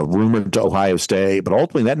 Rumored to Ohio State, but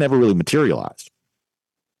ultimately that never really materialized.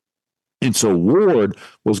 And so Ward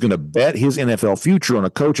was going to bet his NFL future on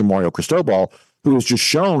a coach in Mario Cristobal, who has just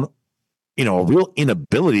shown, a real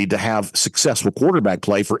inability to have successful quarterback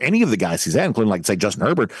play for any of the guys he's had, including, like, say, Justin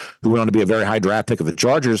Herbert, who went on to be a very high draft pick of the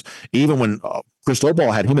Chargers. Even when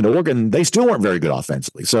Cristobal had him in Oregon, they still weren't very good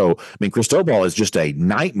offensively. So, Cristobal is just a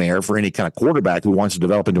nightmare for any kind of quarterback who wants to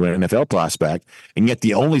develop into an NFL prospect. And yet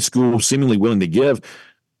the only school seemingly willing to give,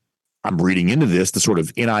 I'm reading into this, the sort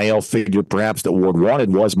of NIL figure perhaps that Ward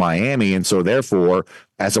wanted was Miami. And so therefore,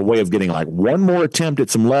 as a way of getting like one more attempt at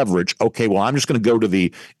some leverage, okay, well, I'm just going to go to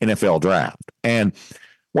the NFL draft. And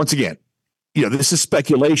once again, this is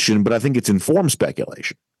speculation, but I think it's informed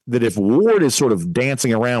speculation that if Ward is sort of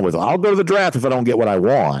dancing around with, I'll go to the draft if I don't get what I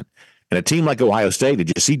want. And a team like Ohio State, did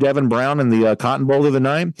you see Devin Brown in the Cotton Bowl the other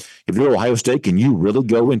night? If you're Ohio State, can you really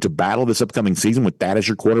go into battle this upcoming season with that as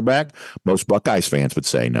your quarterback? Most Buckeyes fans would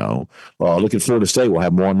say no. Look at Florida State. We'll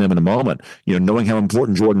have more on them in a moment. Knowing how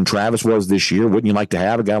important Jordan Travis was this year, wouldn't you like to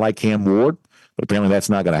have a guy like Cam Ward? But apparently that's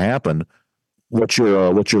not going to happen. What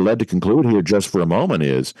you're led to conclude here, just for a moment,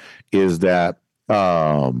 is that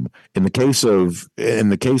in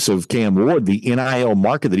the case of Cam Ward, the NIL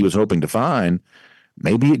market that he was hoping to find,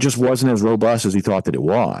 maybe it just wasn't as robust as he thought that it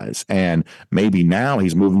was. And maybe now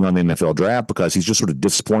he's moving on the NFL draft because he's just sort of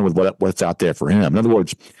disappointed with what's out there for him. In other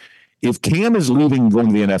words, if Cam is leaving going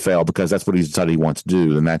to the NFL because that's what he's decided he wants to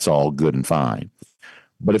do, then that's all good and fine.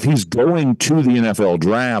 But if he's going to the NFL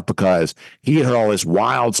draft because he had heard all this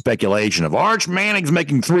wild speculation of Arch Manning's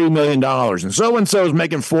making $3 million and so-and-so is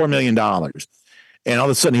making $4 million, and all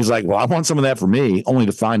of a sudden he's like, well, I want some of that for me, only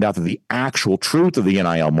to find out that the actual truth of the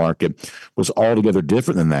NIL market was altogether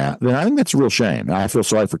different than that, then I think that's a real shame. And I feel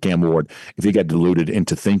sorry for Cam Ward if he got deluded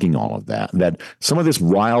into thinking all of that, that some of this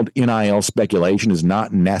wild NIL speculation is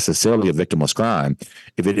not necessarily a victimless crime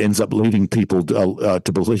if it ends up leading people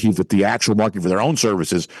to believe that the actual market for their own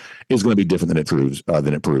services is going to be different than it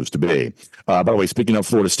proves to be. By the way, speaking of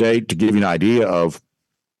Florida State, to give you an idea of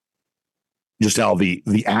just how the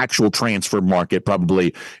actual transfer market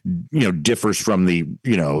probably, differs from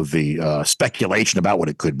the speculation about what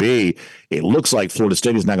it could be. It looks like Florida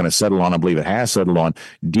State is now going to settle on, I believe it has settled on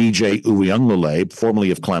DJ Uiagalelei,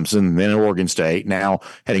 formerly of Clemson, then Oregon State, now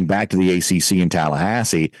heading back to the ACC in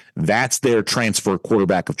Tallahassee. That's their transfer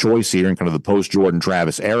quarterback of choice here in kind of the post-Jordan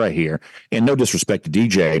Travis era here. And no disrespect to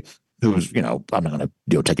DJ, who's, I'm not going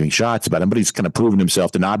to take any shots about him, but he's kind of proven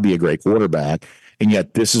himself to not be a great quarterback. And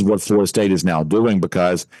yet this is what Florida State is now doing,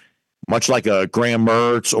 because much like a Graham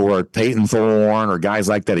Mertz or Peyton Thorne or guys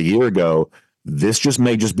like that a year ago, this just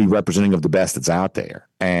may just be representing of the best that's out there.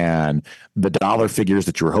 And the dollar figures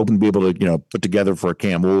that you were hoping to be able to, put together for a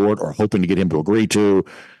Cam Ward or hoping to get him to agree to,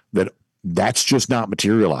 that's just not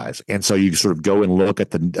materialized. And so you sort of go and look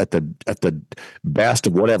at the best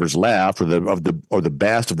of whatever's left, or the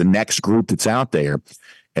best of the next group that's out there.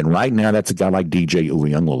 And right now, that's a guy like DJ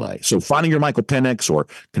Uiagalelei. So finding your Michael Penix or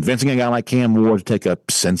convincing a guy like Cam Ward to take a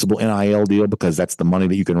sensible NIL deal, because that's the money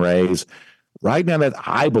that you can raise. Right now, that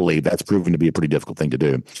I believe that's proving to be a pretty difficult thing to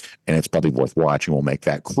do. And it's probably worth watching. We'll make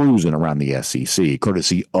that cruising around the SEC,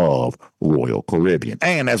 courtesy of Royal Caribbean.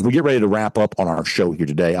 And as we get ready to wrap up on our show here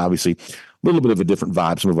today, obviously, a little bit of a different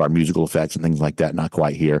vibe, some of our musical effects and things like that, not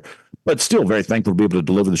quite here, but still very thankful to be able to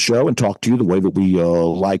deliver the show and talk to you the way that we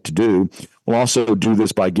like to do. We'll also do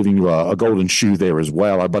this by giving you a golden shoe there as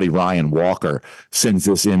well. Our buddy Ryan Walker sends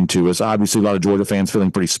this in to us. Obviously, a lot of Georgia fans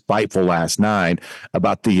feeling pretty spiteful last night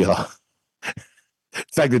about the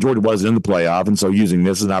fact that Georgia wasn't in the playoff, and so using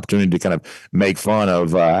this as an opportunity to kind of make fun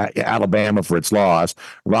of Alabama for its loss.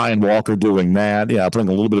 Ryan Walker doing that, putting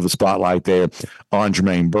a little bit of a spotlight there on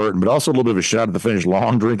Jermaine Burton, but also a little bit of a shout out to the finish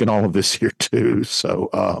long drinking all of this here too. So,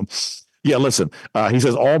 listen, he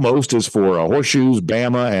says almost is for Horseshoes,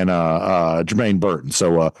 Bama, and Jermaine Burton.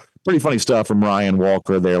 So, pretty funny stuff from Ryan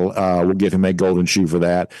Walker there. We'll give him a golden shoe for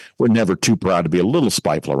that. We're never too proud to be a little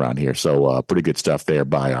spiteful around here. So pretty good stuff there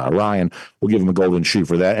by Ryan. We'll give him a golden shoe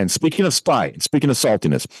for that. And speaking of spite, speaking of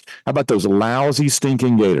saltiness, how about those lousy,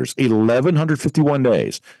 stinking Gators? 1,151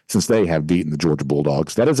 days since they have beaten the Georgia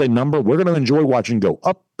Bulldogs. That is a number we're going to enjoy watching go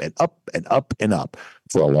up and up and up and up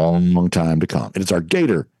for a long, long time to come. It is our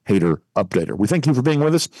Gator Hater Updater. We thank you for being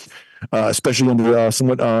with us, especially under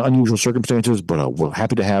somewhat unusual circumstances, but we're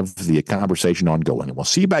happy to have the conversation ongoing. And we'll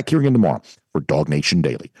see you back here again tomorrow for DawgNation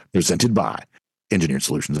Daily, presented by Engineered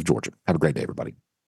Solutions of Georgia. Have a great day, everybody.